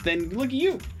clues, then look at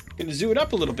you. Gonna zoo it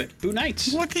up a little bit. Boo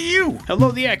Nights. Look at you. Hello,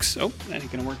 the X. Oh, that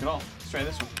ain't gonna work at all. Let's try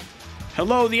this one.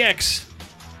 Hello, the X.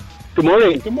 Good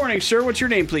morning. Good morning, sir. What's your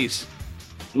name, please?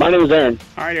 My name is Aaron.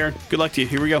 All right, Aaron. Good luck to you.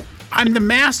 Here we go. I'm the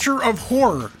master of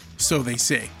horror, so they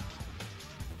say.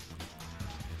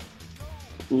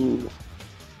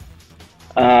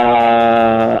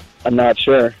 I'm not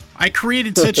sure. I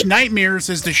created such nightmares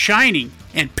as The Shining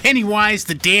and Pennywise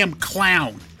the damn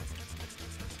clown.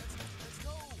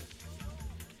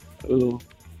 Ooh.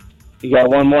 You got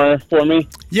one more for me?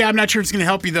 Yeah, I'm not sure it's going to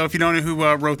help you, though, if you don't know who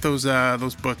wrote those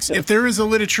books. If there is a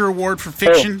literature award for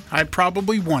fiction, I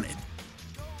probably won it.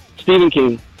 Stephen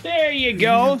King. There you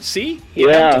go. See? Yeah.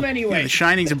 Helped him Yeah, anyway. The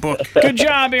Shining's a book. Good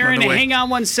job, Aaron. By the way. Hang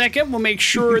on one second. We'll make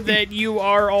sure that you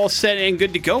are all set and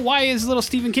good to go. Why is little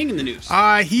Stephen King in the news?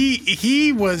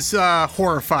 He was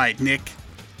horrified, Nick,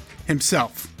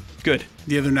 himself, Good.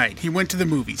 the other night. He went to the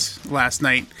movies last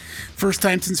night. First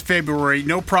time since February.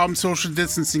 No problem social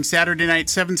distancing. Saturday night,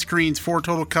 7 screens, 4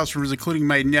 total customers, including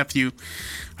my nephew.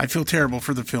 I feel terrible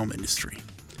for the film industry.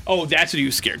 Oh, that's what he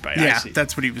was scared by. I Yeah, see.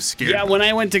 that's what he was scared Yeah, of. when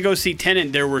I went to go see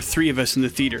Tenet, there were 3 of us in the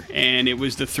theater, and it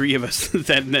was the 3 of us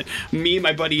that me,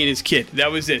 my buddy, and his kid.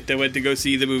 That was it. That went to go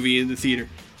see the movie in the theater.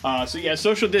 So yeah,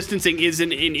 social distancing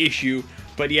isn't an issue,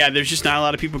 but yeah, there's just not a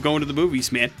lot of people going to the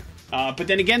movies, man. But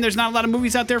then again, there's not a lot of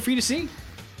movies out there for you to see.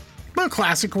 Well,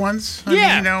 classic ones.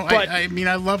 Yeah, I but-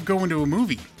 I love going to a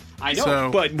movie. I know, So-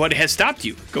 but what has stopped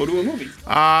you? Go to a movie.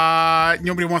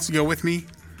 Nobody wants to go with me.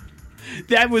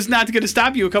 That was not going to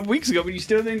stop you a couple weeks ago, but you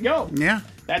still didn't go. Yeah.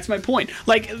 That's my point.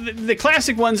 Like, the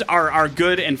classic ones are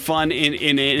good and fun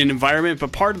in an environment,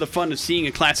 but part of the fun of seeing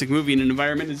a classic movie in an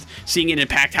environment is seeing it in a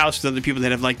packed house with other people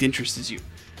that have like interests as you.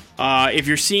 If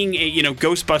you're seeing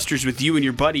Ghostbusters with you and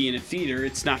your buddy in a theater,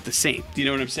 it's not the same. Do you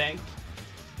know what I'm saying?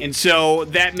 And so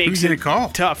that makes Who's gonna call?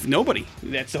 tough. Nobody.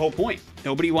 That's the whole point.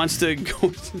 Nobody wants to go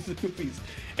to the movies.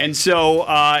 And so,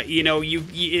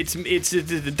 it's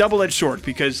a double-edged sword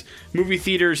because movie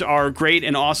theaters are great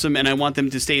and awesome, and I want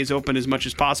them to stay as open as much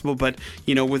as possible. But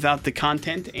without the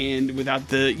content and without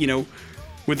the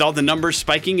with all the numbers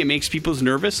spiking, it makes people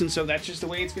nervous, and so that's just the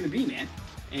way it's going to be, man.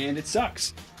 And it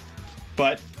sucks.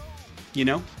 But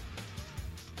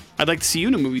I'd like to see you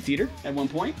in a movie theater at one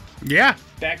point. Yeah.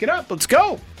 Back it up. Let's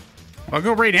go. I'll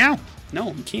go right now.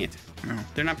 No, you can't. No.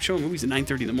 They're not showing movies at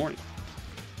 9:30 in the morning.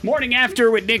 Morning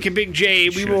After with Nick and Big J.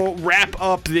 We will wrap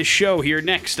up this show here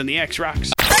next on the X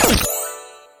Rocks.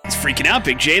 It's freaking out,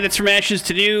 Big J. That's from Ashes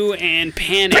to New and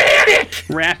Panic.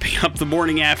 Wrapping up the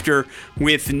Morning After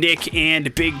with Nick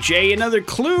and Big J. Another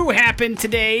clue happened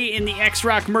today in the X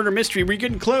Rock murder mystery. We're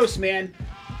getting close, man.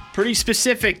 Pretty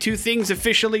specific. 2 things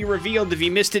officially revealed. If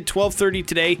you missed it, 12:30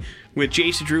 today with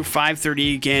Jason Drew,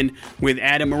 5:30 again with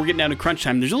Adam. And we're getting down to crunch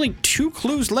time. There's only 2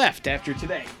 clues left after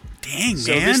today. Dang,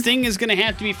 So man. this thing is going to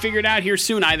have to be figured out here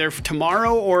soon, either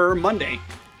tomorrow or Monday.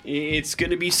 It's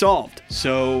going to be solved.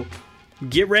 So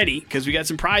get ready, because we got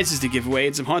some prizes to give away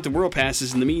and some Haunted World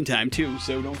passes in the meantime, too.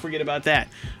 So don't forget about that,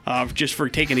 just for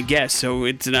taking a guess. So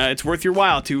it's worth your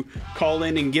while to call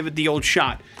in and give it the old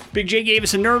shot. Big J gave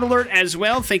us a nerd alert as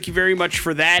well. Thank you very much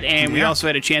for that. And we also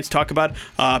had a chance to talk about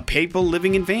people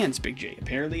living in vans, Big J.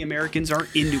 Apparently Americans are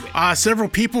into it. Several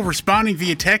people responding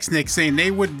via text, Nick, saying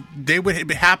they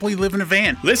would happily live in a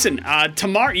van. Listen,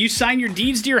 tomorrow you sign your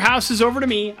deeds to your houses over to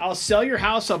me. I'll sell your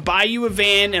house. I'll buy you a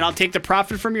van, and I'll take the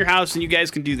profit from your house, and you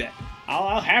guys can do that.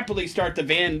 I'll happily start the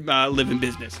van living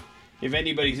business if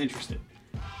anybody's interested.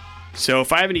 So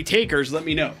if I have any takers, let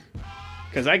me know.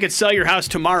 Because I could sell your house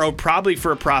tomorrow, probably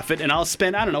for a profit, and I'll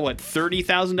spend, I don't know, what,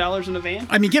 $30,000 in a van?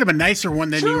 I mean, get him a nicer one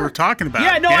than you were talking about.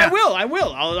 Yeah, no, I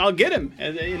will. I'll get him.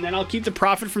 And then I'll keep the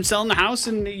profit from selling the house,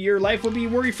 and your life will be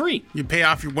worry-free. You pay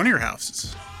off one of your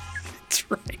houses. That's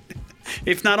right.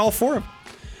 If not all 4 of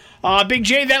them. Big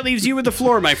J, that leaves you with the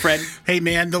floor, my friend. Hey,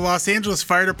 man, the Los Angeles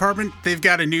Fire Department, they've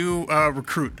got a new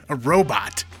recruit, a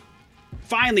robot.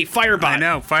 Finally, Firebot. I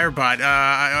know, Firebot.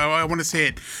 I want to say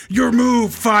it. Your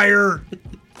move, fire.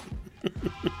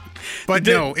 But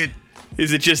no,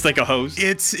 Is it just like a hose?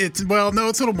 it's well, no,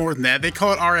 it's a little more than that. They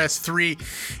call it RS3,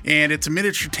 and it's a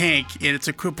miniature tank, and it's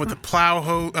equipped with a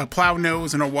plow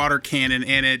nose and a water cannon,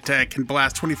 and it can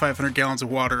blast 2,500 gallons of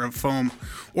water of foam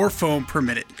per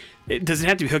minute. Does it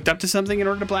have to be hooked up to something in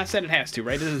order to blast that? It has to,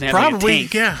 right? It doesn't have Probably,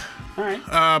 like a tank. yeah. All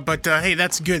right. But hey,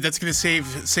 that's good. That's going to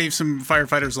save some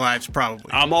firefighters' lives,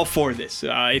 probably. I'm all for this.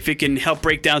 If it can help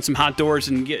break down some hot doors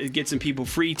and get some people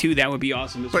free too, that would be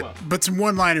awesome as well. But some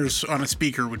one-liners on a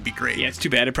speaker would be great. Yeah, it's too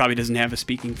bad it probably doesn't have a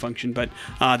speaking function, but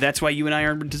that's why you and I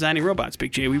are designing robots,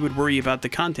 Big J. We would worry about the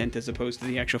content as opposed to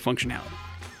the actual functionality.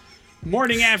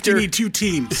 Morning After. You need 2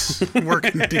 teams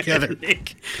working together.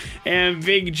 Nick and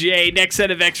Big J. Next set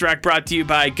of X-Rock brought to you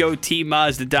by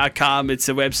GoTMazda.com. It's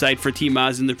a website for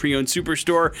T-Mazda and the pre-owned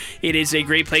superstore. It is a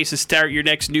great place to start your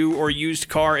next new or used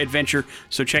car adventure,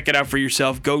 so check it out for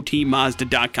yourself.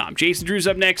 GoTMazda.com. Jason Drew's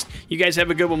up next. You guys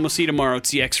have a good one. We'll see you tomorrow. It's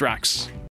the X-Rocks.